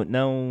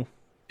 no.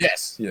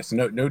 Yes.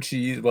 No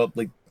cheese. Well,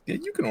 like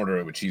you can order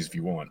it with cheese if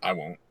you want. I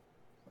won't.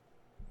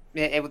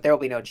 There will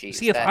be no cheese.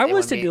 See, if I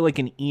was to do like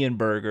an Ian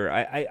burger,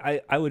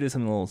 I would do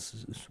something a little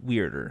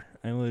weirder.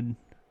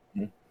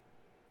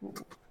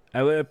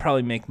 I would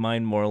probably make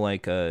mine more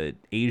like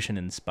Asian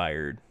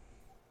inspired.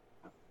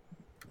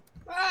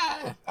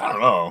 I don't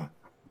know.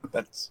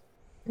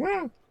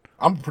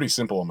 I'm pretty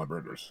simple on my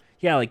burgers.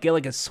 Yeah, like get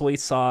like a soy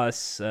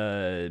sauce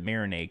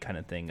marinade kind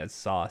of thing, a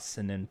sauce,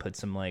 and then put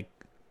some like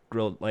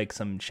grilled like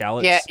some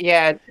shallots.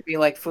 Yeah, it'd be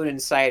like Food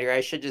Insider.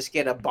 I should just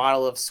get a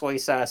bottle of soy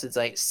sauce. It's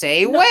like,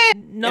 say when?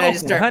 No, And I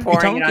just start don't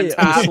pouring it on get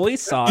top. soy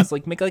sauce.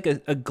 Like make like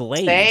a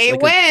glaze. Say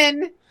like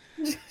when?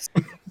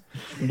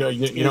 You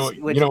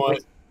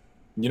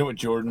know what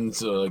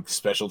Jordan's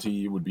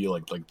specialty would be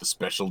like the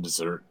special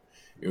dessert.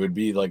 It would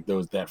be like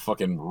that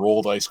fucking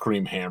rolled ice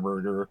cream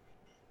hamburger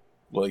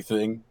like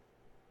thing.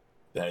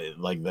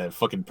 That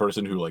fucking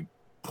person who like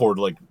poured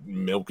like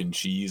milk and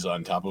cheese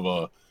on top of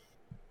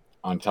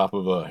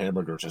a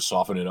hamburger to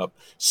soften it up,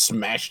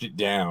 smashed it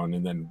down,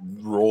 and then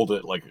rolled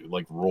it like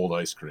rolled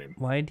ice cream.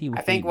 Why do you?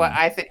 I think hate what me?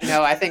 I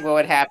think what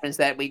would happen is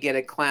that we get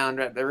a clown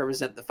that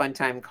represent the Fun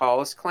Time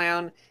Calls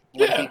clown.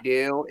 What Yeah. he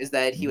do is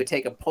that he would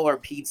take a polar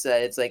pizza.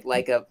 It's like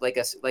a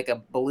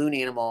balloon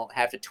animal.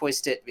 Have to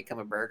twist it to become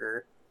a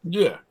burger.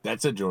 Yeah,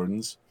 that's it,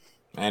 Jordan's.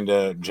 And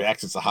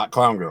Jax, it's a hot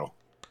clown girl.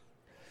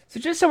 So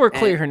just so we're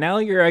clear here, now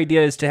your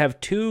idea is to have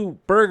 2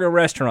 burger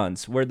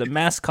restaurants where the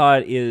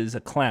mascot is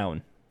a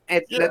clown.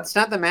 It's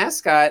not the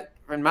mascot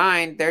in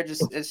mine. They're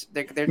just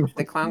they're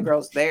the clown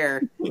girl's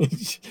there,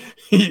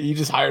 You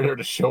just hired her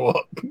to show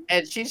up.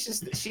 and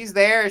she's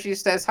there. She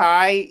says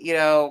hi. You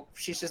know,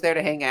 she's just there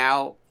to hang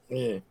out.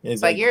 Yeah,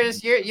 It's like you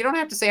don't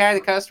have to say hi to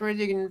the customers.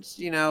 You can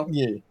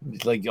yeah.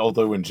 It's like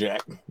although when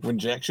Jack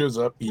shows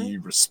up, he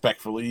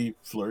respectfully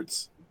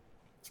flirts.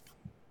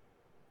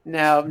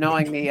 No,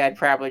 knowing me, I'd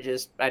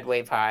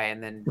wave hi,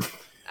 and then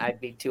I'd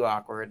be too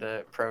awkward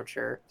to approach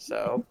her.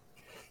 So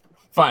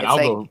Fine, It's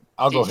like-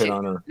 I'll go she- hit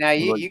on her. now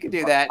you Like, you can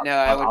do that. No,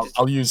 I would just.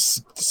 I'll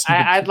use.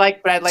 I'd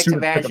like to stupid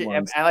imagine. pickup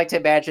lines. I like to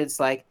imagine it's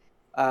like,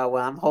 well,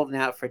 I'm holding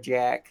out for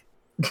Jack.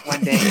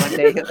 One day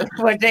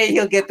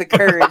he'll get the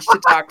courage to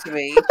talk to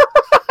me.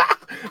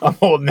 I'm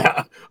holding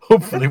out.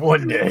 Hopefully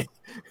one day.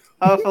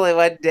 Hopefully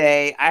one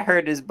day. I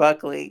heard his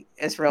Buckley.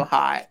 It's real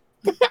hot.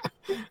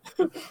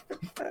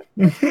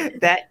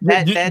 that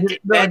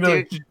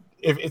dude.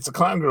 If it's a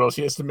clown girl,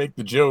 she has to make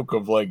the joke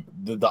of like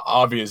the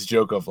obvious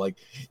joke of like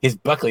his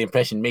Buckley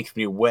impression makes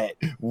me wet.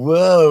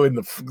 Whoa! And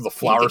the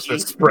flower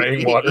starts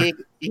spraying water.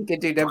 He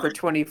could do number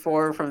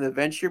 24 from the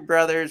Venture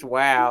Brothers.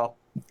 Wow!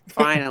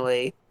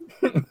 Finally,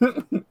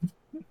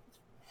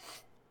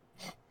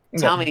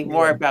 tell me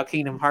more about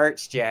Kingdom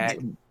Hearts, Jack.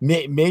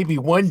 Maybe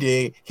one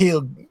day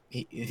we'll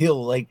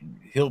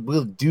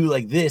do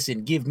like this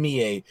and give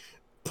me a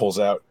pulls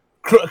out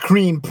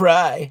cream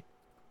pie.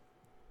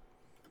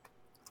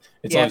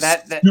 It's Yeah, always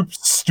that-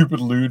 stupid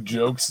lewd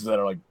jokes that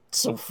are like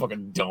so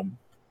fucking dumb.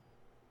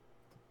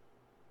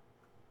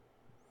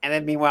 And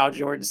then meanwhile,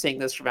 Jordan's seeing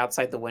this from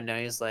outside the window.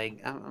 He's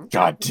like,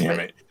 God damn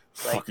it!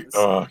 Like, Fucking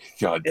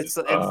God! It's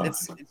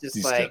just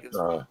these like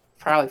guys,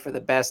 probably for the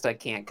best. I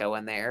can't go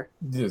in there.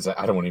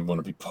 I don't even want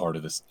to be part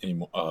of this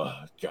anymore.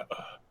 God.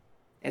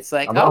 It's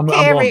like I'm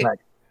okay,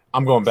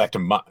 going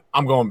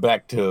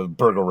back to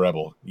Burger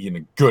Rebel,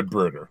 eating a good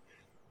burger.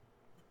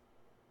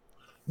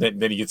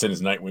 Then he gets in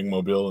his Nightwing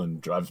mobile and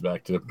drives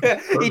back to.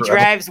 he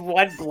drives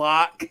one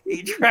block.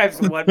 He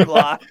drives one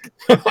block.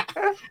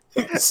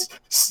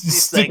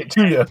 Stick it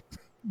to you,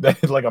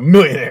 like a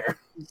millionaire.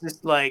 He's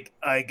just like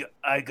I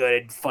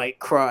gotta fight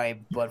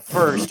crime, but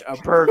first a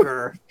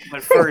burger.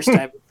 But first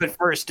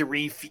to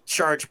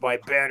recharge my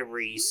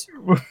batteries.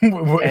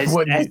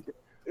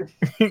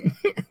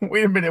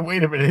 Wait a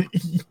minute.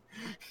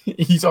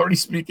 He's already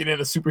speaking in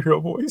a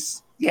superhero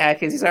voice. Yeah,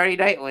 because he's already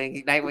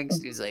Nightwing.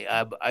 He's like,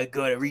 I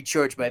gotta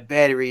recharge my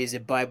batteries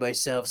and buy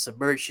myself some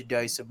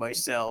merchandise of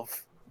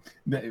myself.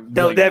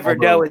 They'll never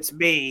know it's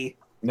me.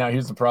 Now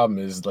here's the problem: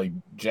 is like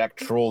Jack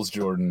trolls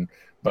Jordan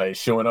by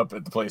showing up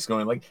at the place,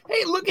 going like,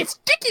 "Hey, look, it's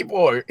Dicky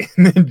Boy,"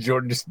 and then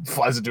Jordan just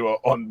flies into a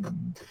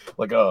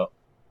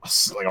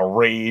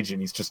rage,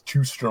 and he's just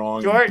too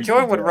strong.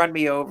 Jordan would run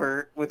me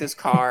over with his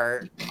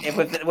car,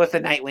 with the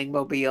Nightwing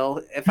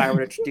mobile, if I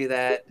were to do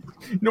that.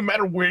 No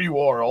matter where you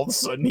are, all of a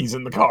sudden he's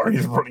in the car,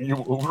 he's running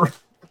you over,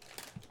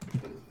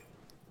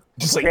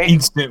 just like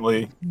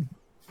instantly.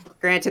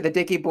 Granted, the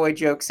Dicky Boy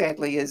joke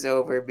sadly is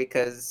over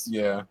because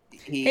now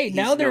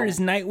there is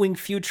Nightwing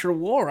Future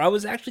War. I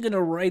was actually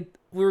gonna write.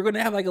 We were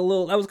gonna have like a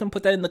little. I was gonna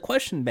put that in the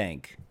question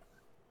bank.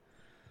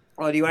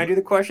 Well, do you want to do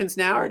the questions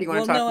now, or do you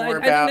want to talk more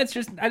about? I think that's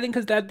just. I think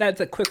because that's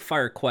a quick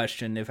fire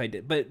question. If I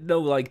did, but no,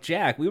 like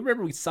Jack, we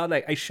remember we saw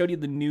that. I showed you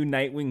the new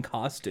Nightwing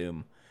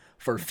costume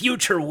for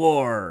Future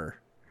War.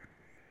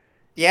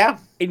 Yeah,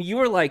 and you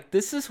were like,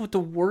 "This is what the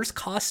worst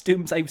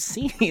costumes I've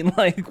seen.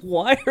 Like,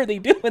 why are they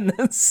doing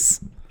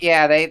this?"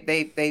 Yeah, they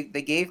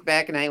gave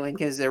back Nightwing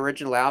his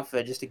original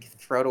outfit just to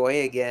throw it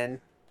away again.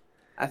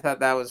 I thought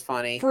that was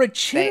funny. For a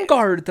chin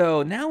guard,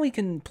 though, now we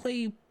can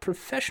play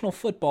professional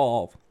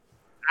football.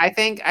 I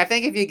think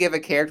if you give a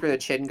character the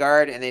chin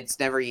guard and it's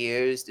never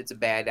used, it's a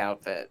bad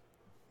outfit.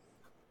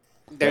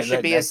 There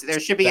should be a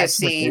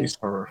scene.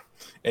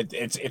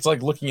 It's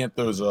like looking at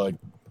those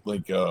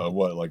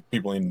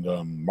people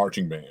in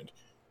marching band.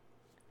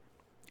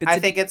 I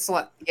think it's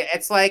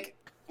like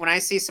when I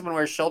see someone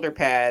wear shoulder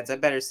pads, I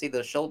better see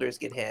those shoulders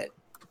get hit.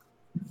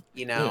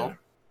 You know,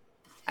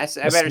 I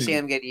better see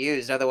them get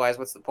used. Otherwise,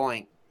 what's the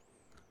point?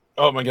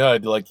 Oh my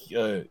god! Like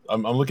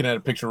I'm looking at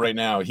a picture right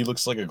now. He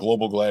looks like a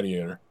global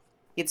gladiator.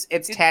 It's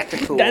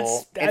tactical.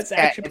 That's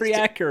actually pretty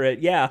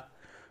accurate. Yeah.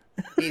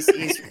 This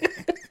is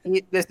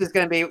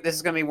gonna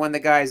be one of the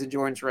guys at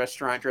Jordan's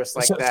restaurant dressed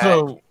like that.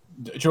 So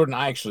Jordan,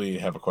 I actually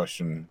have a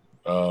question.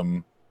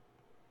 I'm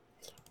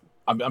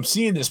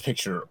seeing this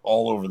picture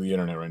all over the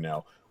internet right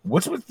now.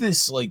 What's with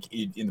this, like,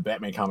 in the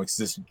Batman comics,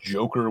 this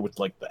Joker with,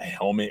 like, the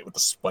helmet with the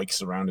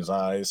spikes around his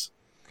eyes?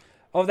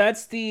 Oh,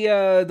 that's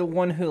the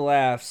one who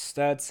laughs.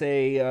 That's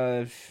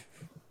a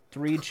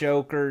Three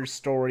Jokers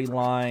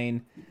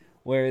storyline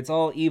where it's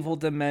all evil,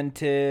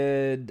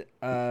 demented.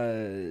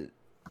 Greg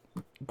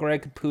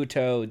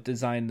Caputo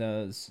designed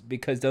those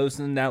because those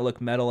in that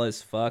look metal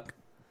as fuck.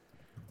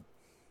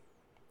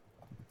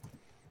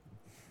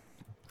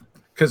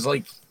 Because,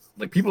 like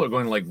people are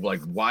going, like,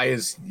 why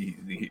is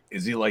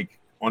he, like,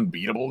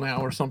 unbeatable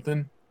now or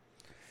something?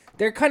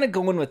 They're kind of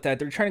going with that.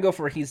 They're trying to go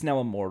for he's now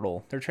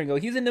immortal. They're trying to go,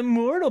 he's an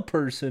immortal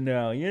person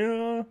now, you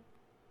know?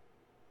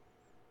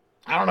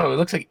 I don't know. It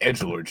looks like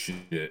edgelord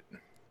shit.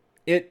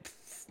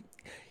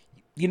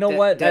 You know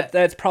what?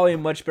 That's probably a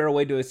much better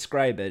way to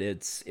describe it.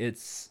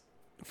 It's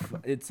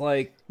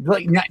like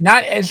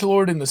not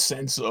edgelord in the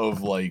sense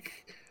of like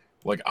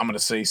I'm gonna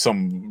say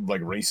some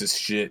like racist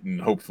shit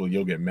and hopefully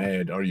you'll get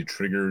mad. Are you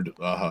triggered?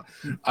 I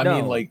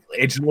mean like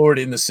edgelord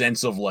in the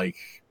sense of like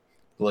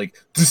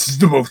this is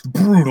the most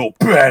brutal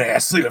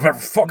badass thing I've ever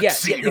fucking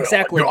seen. Yeah,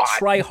 exactly.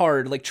 Try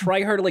hard like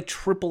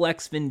Triple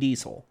X Vin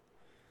Diesel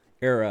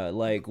era.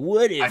 Like,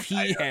 what if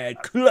he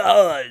had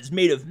claws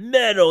made of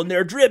metal and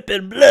they're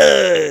dripping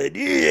blood?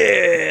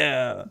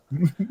 Yeah.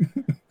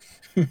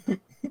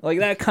 Like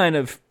that kind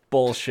of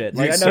bullshit.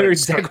 Like I know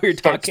exactly what you're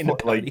talking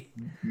about. Like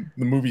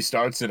the movie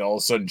starts and all of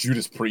a sudden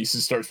Judas Priest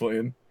starts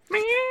playing.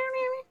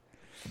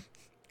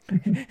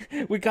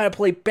 We gotta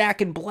play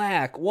Back in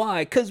Black.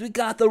 Why? Because we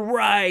got the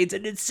rides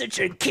and it's such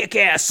a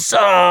kick-ass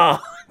song.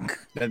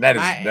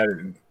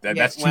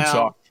 That's too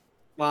soft.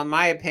 Well, in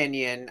my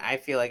opinion, I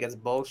feel like it's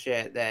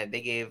bullshit that they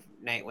gave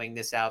Nightwing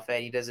this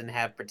outfit. He doesn't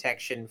have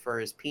protection for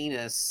his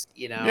penis.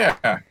 You know.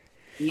 Yeah.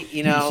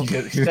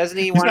 Doesn't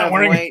he want to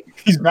avoid?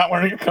 He's not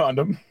wearing a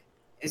condom.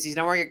 He's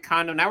not wearing a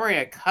condom, not wearing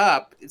a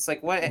cup. It's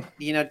like, what,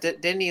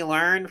 didn't he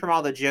learn from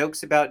all the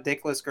jokes about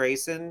Dickless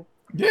Grayson?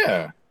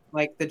 Yeah.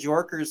 Like the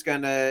Joker's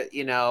gonna,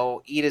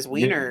 eat his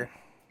wiener.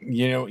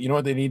 You know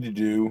what they need to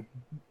do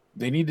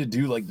They need to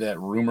do like that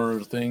rumor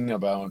thing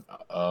about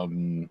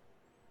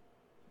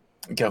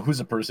who's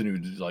the person who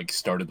like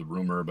started the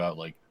rumor about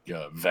like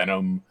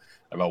Venom,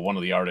 about one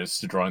of the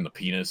artists drawing the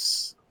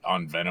penis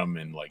on Venom,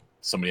 and like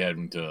somebody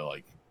had to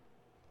like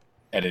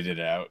edit it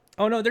out.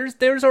 Oh no,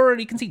 there's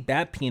already, you can see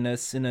Bat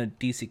Penis in a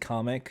DC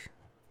comic.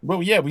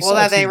 Well, yeah, Well,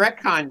 that they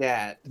retconned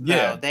that.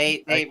 Yeah. No,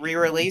 they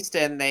re-released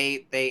it and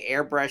they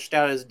airbrushed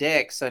out his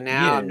dick. So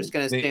now Yeah, I'm just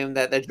gonna assume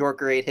that the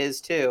Joker ate his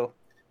too.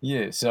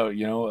 Yeah, so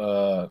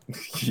yeah,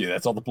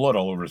 that's all the blood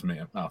all over his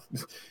man.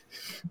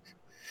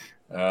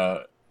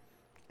 Oh.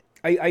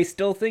 I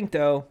still think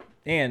though,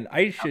 and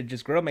I should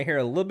just grow my hair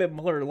a little bit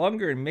more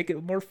longer and make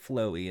it more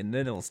flowy, and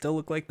then it'll still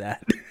look like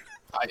that.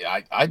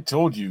 I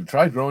told you,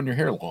 try growing your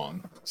hair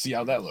long, see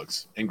how that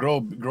looks, and grow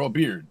a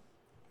beard.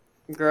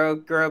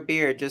 Grow a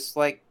beard, just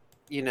like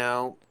You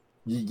know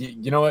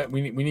what?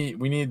 We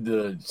need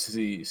to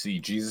see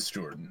Jesus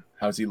Jordan.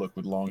 How's he look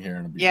with long hair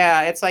and a beard?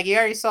 Yeah, it's like you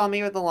already saw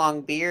me with the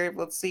long beard.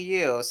 Let's see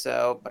you.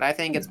 So, but I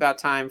think it's about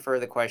time for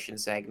the question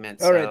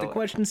segment. All right, the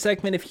question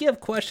segment. If you have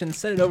questions,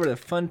 send it over to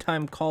Fun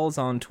Time Calls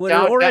on Twitter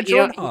Don't- or at you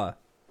don't- Jordan.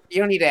 You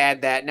don't need to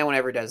add that. No one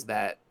ever does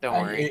that.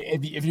 Don't worry.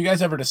 If you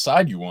guys ever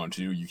decide you want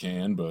to, you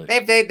can. But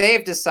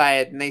They've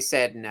decided and they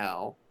said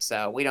no.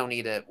 So we don't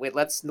need to.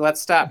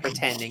 Let's stop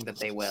pretending that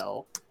they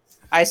will.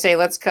 I say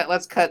let's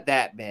cut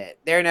that bit.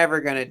 They're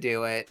never gonna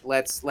do it.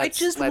 Let's. I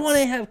just want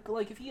to have,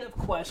 like, if you have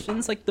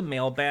questions, like the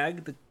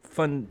mailbag, the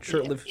fun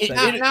short-lived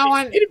segment. No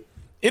one.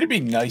 it'd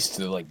be nice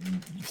to like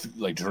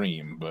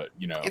dream, but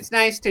It's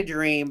nice to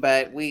dream,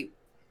 but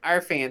our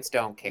fans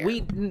don't care.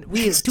 We do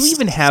we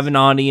even have an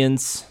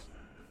audience?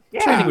 I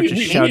think we're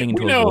just shouting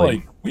into a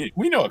void.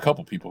 We know a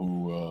couple people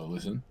who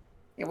listen.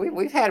 Yeah,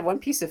 we've had one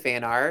piece of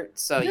fan art,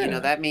 so Yeah.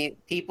 that means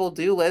people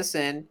do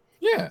listen.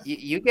 Yeah.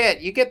 You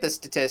get the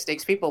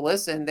statistics. People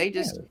listen. They're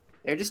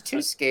just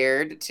too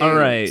scared to All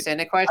right. send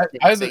a question.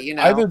 Either, so,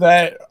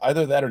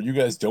 either that, or you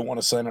guys don't want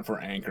to sign up for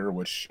Anchor,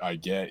 which I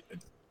get.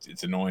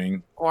 It's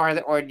annoying.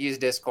 or use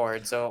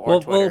Discord. So Well,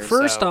 Twitter,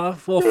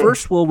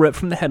 first we'll rip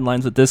from the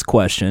headlines with this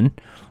question.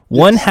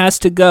 One has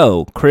to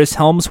go: Chris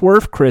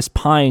Helmsworth, Chris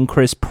Pine,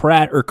 Chris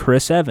Pratt, or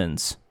Chris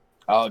Evans.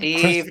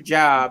 Steve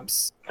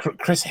Jobs.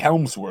 Chris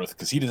Helmsworth,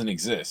 because he doesn't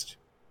exist.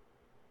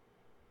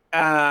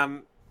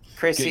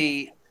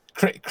 Chrissy.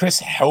 Chris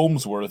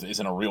Helmsworth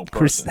isn't a real person.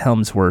 Chris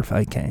Helmsworth.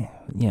 Okay.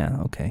 Yeah.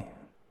 Okay.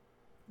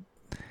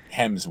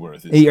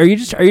 Hemsworth. Hey, are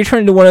you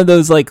trying to do one of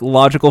those like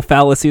logical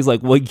fallacies,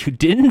 like, well, you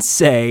didn't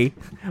say?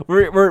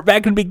 We're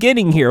back in the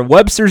beginning here.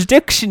 Webster's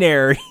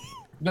Dictionary.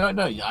 No,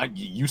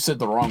 you said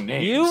the wrong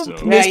name. You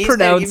so.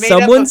 mispronounced you made up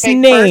a someone's fake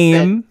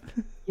name.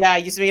 Yeah,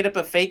 you just made up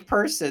a fake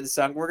person,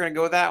 so we're gonna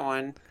go with that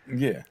one.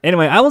 Yeah.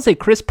 Anyway, I will say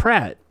Chris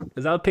Pratt,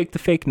 because I'll pick the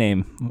fake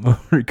name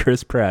over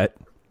Chris Pratt.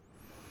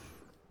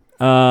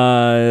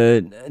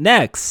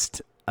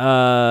 Next.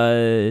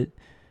 Do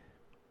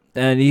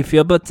you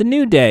feel about the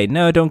New Day?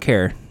 No, I don't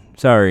care.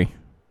 Sorry.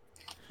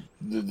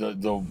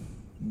 The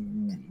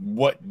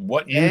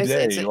what new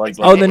day? It's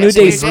Oh, the New it's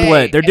Day New split.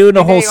 Day. They're It's doing a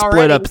New whole Day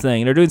split up already.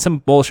 thing. They're doing some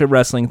bullshit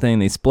wrestling thing.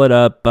 They split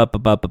up. I'm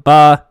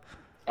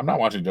not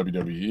watching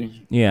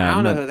WWE. Yeah. I don't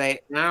I'm know not- who they.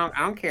 I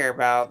don't care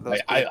about those.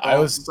 I people.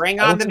 was- Bring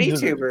I on the listened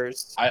to the-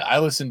 VTubers. I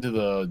listened to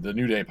the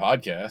New Day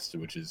podcast,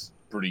 which is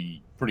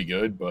pretty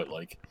good, but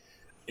like,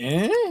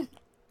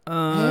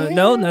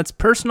 No, that's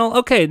personal.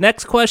 Okay,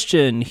 next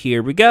question.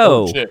 Here we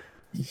go. Oh, shit.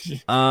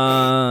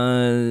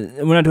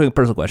 We're not doing a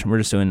personal question. We're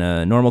just doing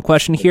a normal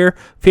question here.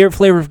 Favorite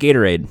flavor of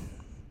Gatorade?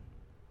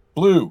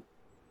 Blue.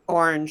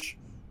 Orange.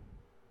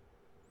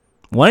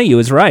 One of you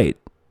is right.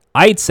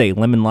 I'd say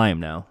lemon lime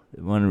now.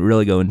 I want to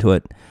really go into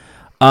it.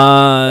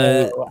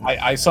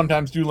 I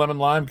sometimes do lemon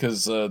lime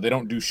because they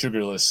don't do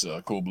sugarless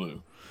Cool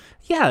Blue.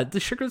 Yeah, the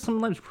sugarless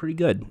lemon lime is pretty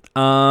good.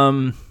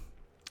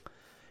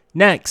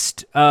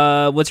 Next,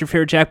 what's your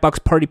favorite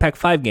Jackbox Party Pack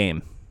 5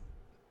 game?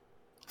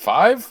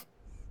 5?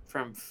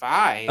 From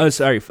 5. Oh,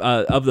 sorry,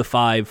 of the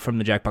 5 from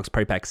the Jackbox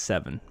Party Pack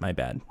 7. My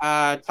bad.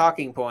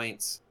 Talking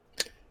points.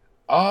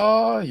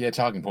 Yeah,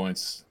 talking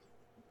points.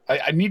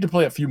 I need to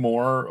play a few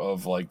more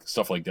of like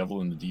stuff like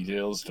Devil in the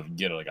Details to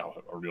get like a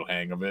real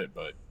hang of it,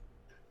 but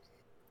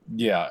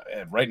yeah,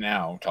 right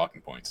now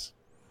talking points.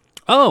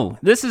 Oh,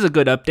 this is a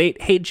good update.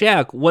 Hey,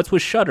 Jack, what's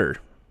with Shudder?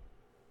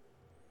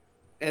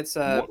 It's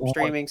a What-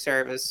 streaming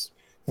service.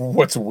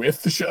 What's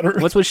with the Shutter?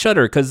 What's with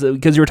Shudder? Because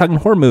you were talking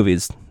horror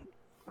movies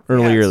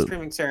earlier. Yeah, it's a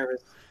streaming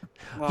service.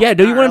 Well, Yeah,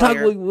 do you not want to talk?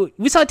 earlier.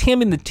 We saw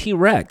Tammy and the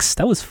T-Rex.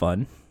 That was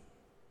fun.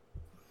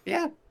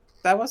 Yeah,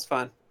 that was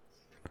fun.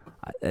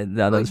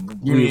 That was.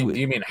 Do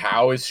you mean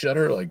how is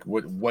Shutter? Like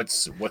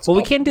what's Well,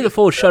 we up can't do the with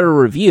full that? Shutter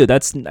review.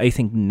 That's, I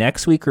think,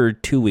 next week or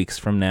 2 weeks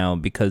from now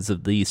because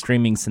of the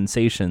streaming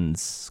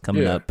sensations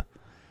coming Yeah. up.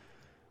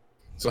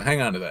 So hang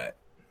on to that.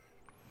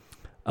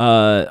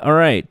 All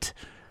right.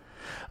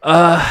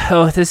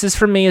 This is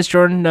for me as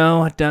Jordan.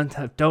 No, I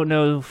don't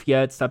know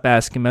yet. Stop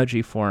asking about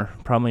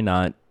G4. Probably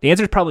not. The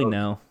answer is probably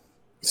no.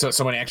 So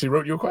somebody actually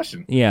wrote you a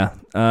question. Yeah.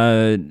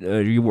 How's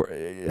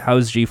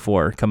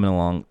G4 coming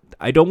along?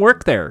 I don't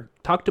work there.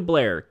 Talk to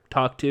Blair.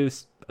 Talk to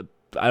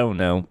I don't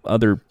know,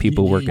 other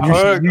people working. You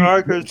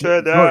could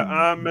say that.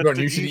 I'm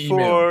Jordan, you should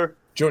email.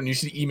 Jordan, you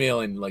should email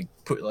and like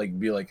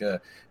be like,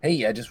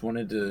 hey, I just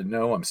wanted to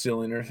know I'm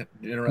still No,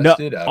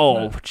 interested.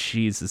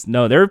 Jesus,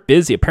 no, they're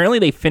busy. Apparently,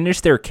 they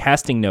finished their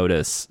casting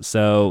notice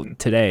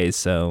today.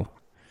 So,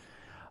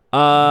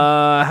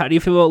 how do you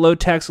feel about low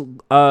tax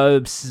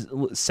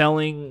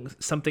selling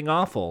something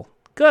awful?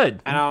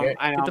 Good. I don't.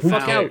 Get the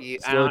fuck out.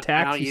 Low tax,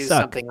 I don't you use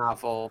suck. something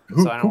awful.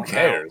 Who, so I don't who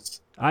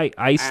cares?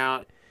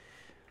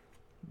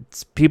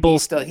 People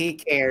He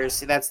cares.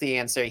 That's the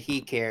answer. He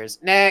cares.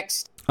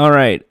 Next. All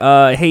right.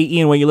 Hey,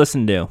 Ian, what you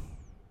listen to?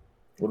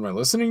 What am I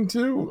listening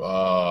to?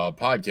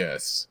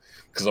 Podcasts,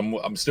 because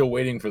I'm still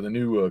waiting for the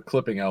new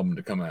Clipping album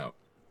to come out.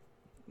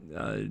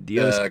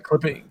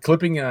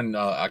 Clipping on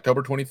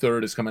October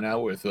 23rd is coming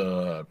out with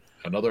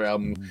another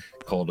album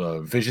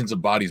called Visions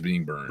of Bodies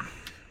Being Burned,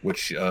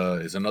 which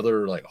is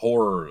another like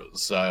horror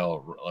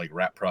style like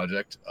rap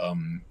project.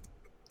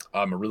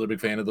 I'm a really big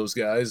fan of those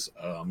guys.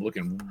 I'm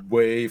looking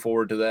way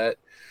forward to that.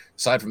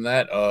 Aside from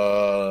that,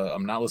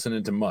 I'm not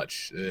listening to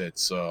much.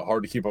 It's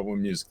hard to keep up with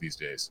music these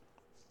days,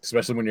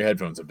 especially when your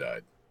headphones have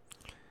died.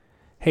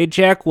 Hey,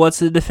 Jack, what's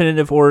the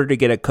definitive order to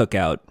get a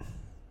cookout?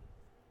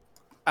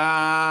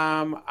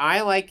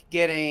 I like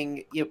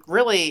getting.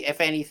 Really,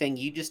 if anything,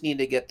 you just need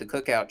to get the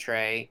cookout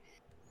tray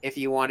if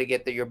you want to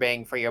get your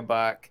bang for your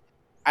buck.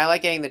 I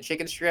like getting the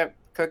chicken strip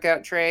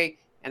cookout tray,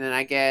 and then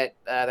I get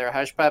their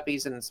hush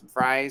puppies and some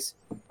fries.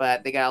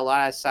 But they got a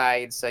lot of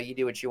sides, so you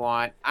do what you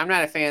want. I'm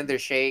not a fan of their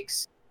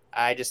shakes.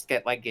 I just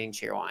like getting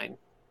Cheerwine.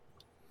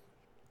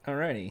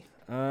 Alrighty.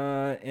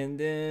 And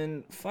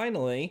then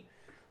finally,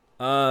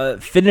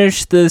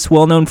 finish this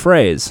well-known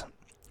phrase.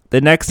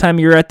 The next time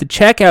you're at the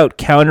checkout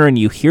counter and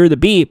you hear the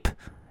beep,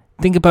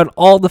 think about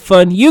all the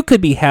fun you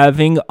could be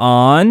having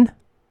on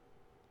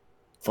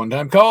Fun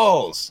Time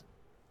Calls.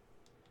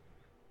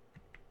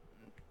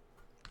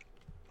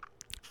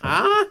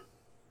 Huh?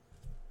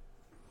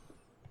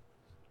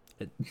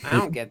 I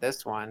don't get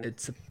this one.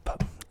 It's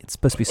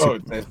supposed to be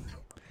super.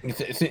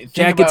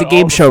 Jack, it's a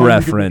game show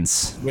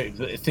reference.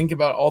 Think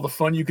about all the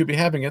fun you could be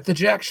having at the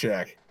Jack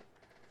Shack.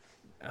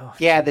 Oh,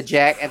 Yeah, at the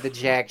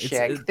Jack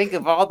Shack. Think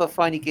of all the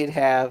fun you could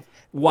have.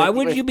 Why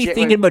would you be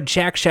thinking about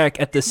Jack Shack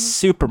at the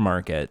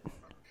supermarket?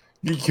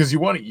 Because you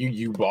want it.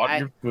 You bought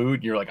your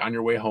food. You're like on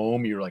your way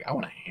home. You're like, I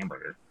want a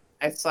hamburger.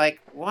 It's like,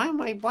 why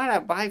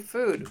not buy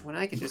food when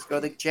I could just go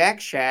to Jack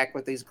Shack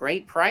with these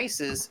great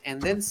prices and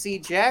then see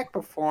Jack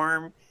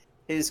perform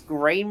his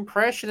great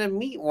impression of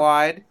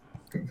Meatwad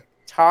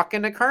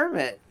talking to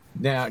Kermit.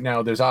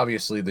 Now, there's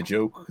obviously the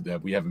joke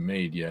that we haven't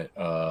made yet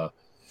of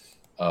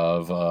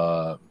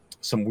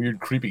some weird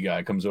creepy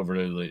guy comes over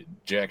to the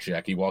Jack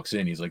Shack. He walks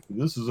in. He's like,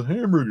 "This is a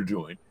hamburger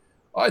joint.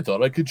 I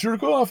thought I could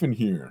jerk off in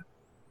here."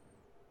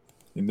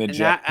 And then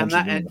Jack punches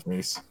him in the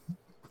face.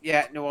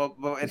 Yeah, no,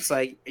 well, it's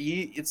like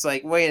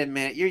wait a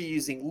minute, you're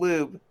using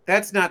lube.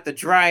 That's not the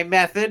dry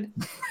method.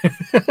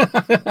 Get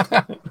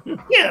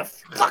the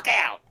fuck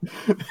out!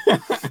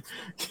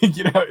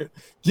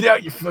 Get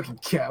out, you fucking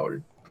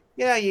coward!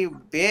 Get out,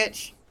 you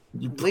bitch!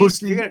 You At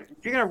least pussy! if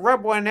you're gonna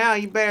rub one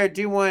out, you better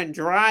do one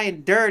dry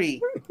and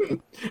dirty,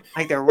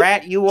 like the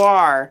rat you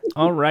are.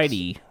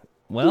 Alrighty.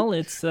 Well,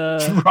 it's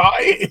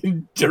Dry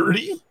and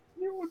dirty.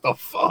 What the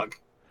fuck?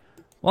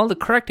 Well, the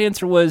correct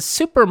answer was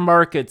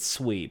supermarket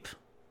sweep.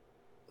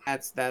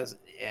 That's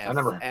yeah. I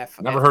never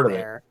heard of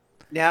it.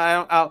 No, I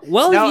don't.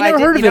 Well, no, if you never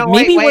heard of it,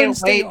 maybe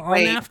Wednesday on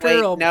after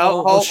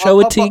I'll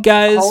show it to you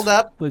guys. Hold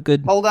up. We're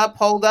good. Hold up.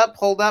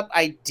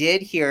 I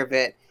did hear of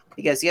it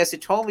because yes,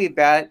 it told me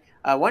about it.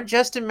 One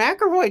Justin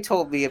McElroy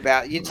told me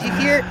about. Did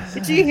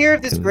you hear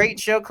of this great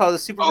show called The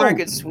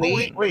Supermarket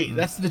Sweep? Wait,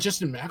 that's the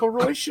Justin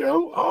McElroy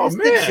show? Oh It's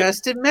man, the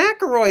Justin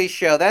McElroy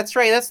show. That's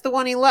right. That's the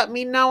one he let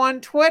me know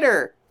on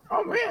Twitter.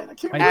 oh man, I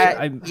can't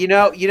wait. You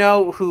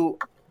know who?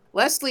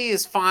 Leslie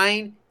is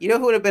fine. You know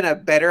who would have been a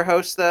better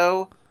host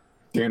though?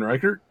 Dan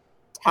Reichert.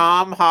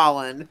 Tom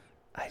Holland.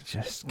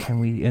 Can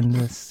we end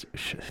this?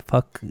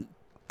 Can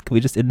we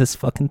just end this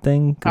fucking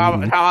thing?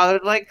 Tom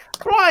Holland like,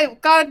 bro, I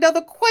got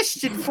another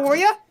question for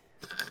you.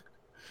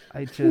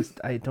 I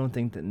don't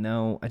think that.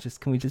 No,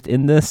 can we just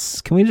end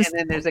this? Can we just? And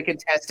then there's a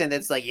contestant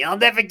that's like, "You'll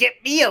never get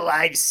me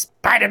alive,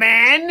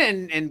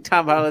 Spider-Man," and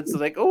Tom Holland's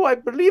like, "Oh, I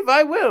believe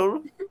I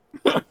will."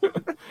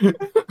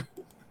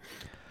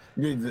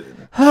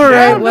 All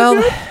right, well,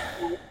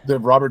 the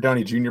Robert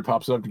Downey Jr.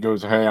 pops up and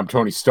goes, "Hey, I'm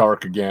Tony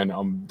Stark again.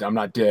 I'm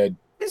not dead."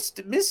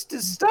 Mr.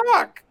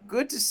 Stark,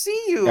 good to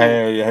see you.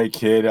 Hey,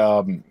 kid.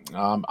 I'm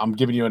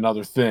giving you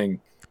another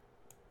thing.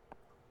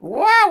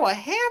 Wow, a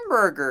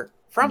hamburger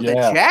from the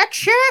Jack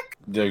Shack?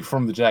 Yeah,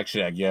 from the Jack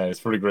Shack. Yeah, it's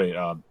pretty great.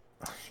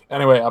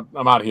 Anyway,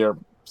 I'm out of here.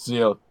 See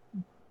you.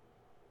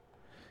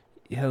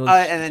 Yeah,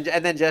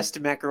 and then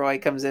Justin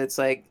McElroy comes in. It's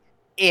like,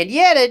 and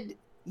yet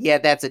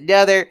that's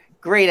another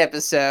great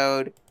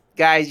episode.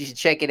 Guys, you should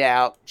check it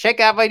out. Check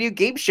out my new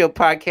game show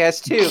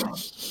podcast too.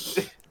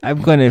 I'm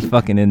gonna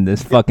fucking end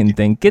this fucking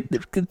thing. Get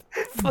game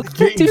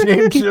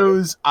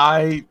shows.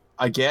 I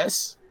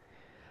guess.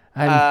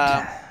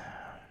 The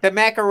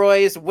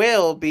McElroys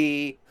will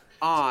be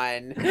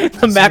on.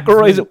 The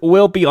McElroys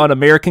will be on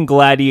American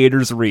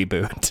Gladiators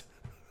reboot.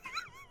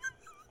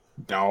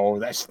 No,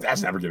 that's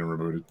never getting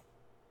rebooted.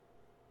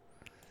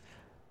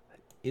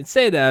 You'd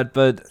say that,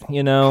 but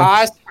you know,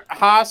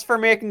 Haas for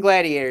American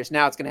Gladiators.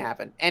 Now it's gonna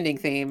happen. Ending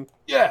theme.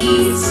 Yeah.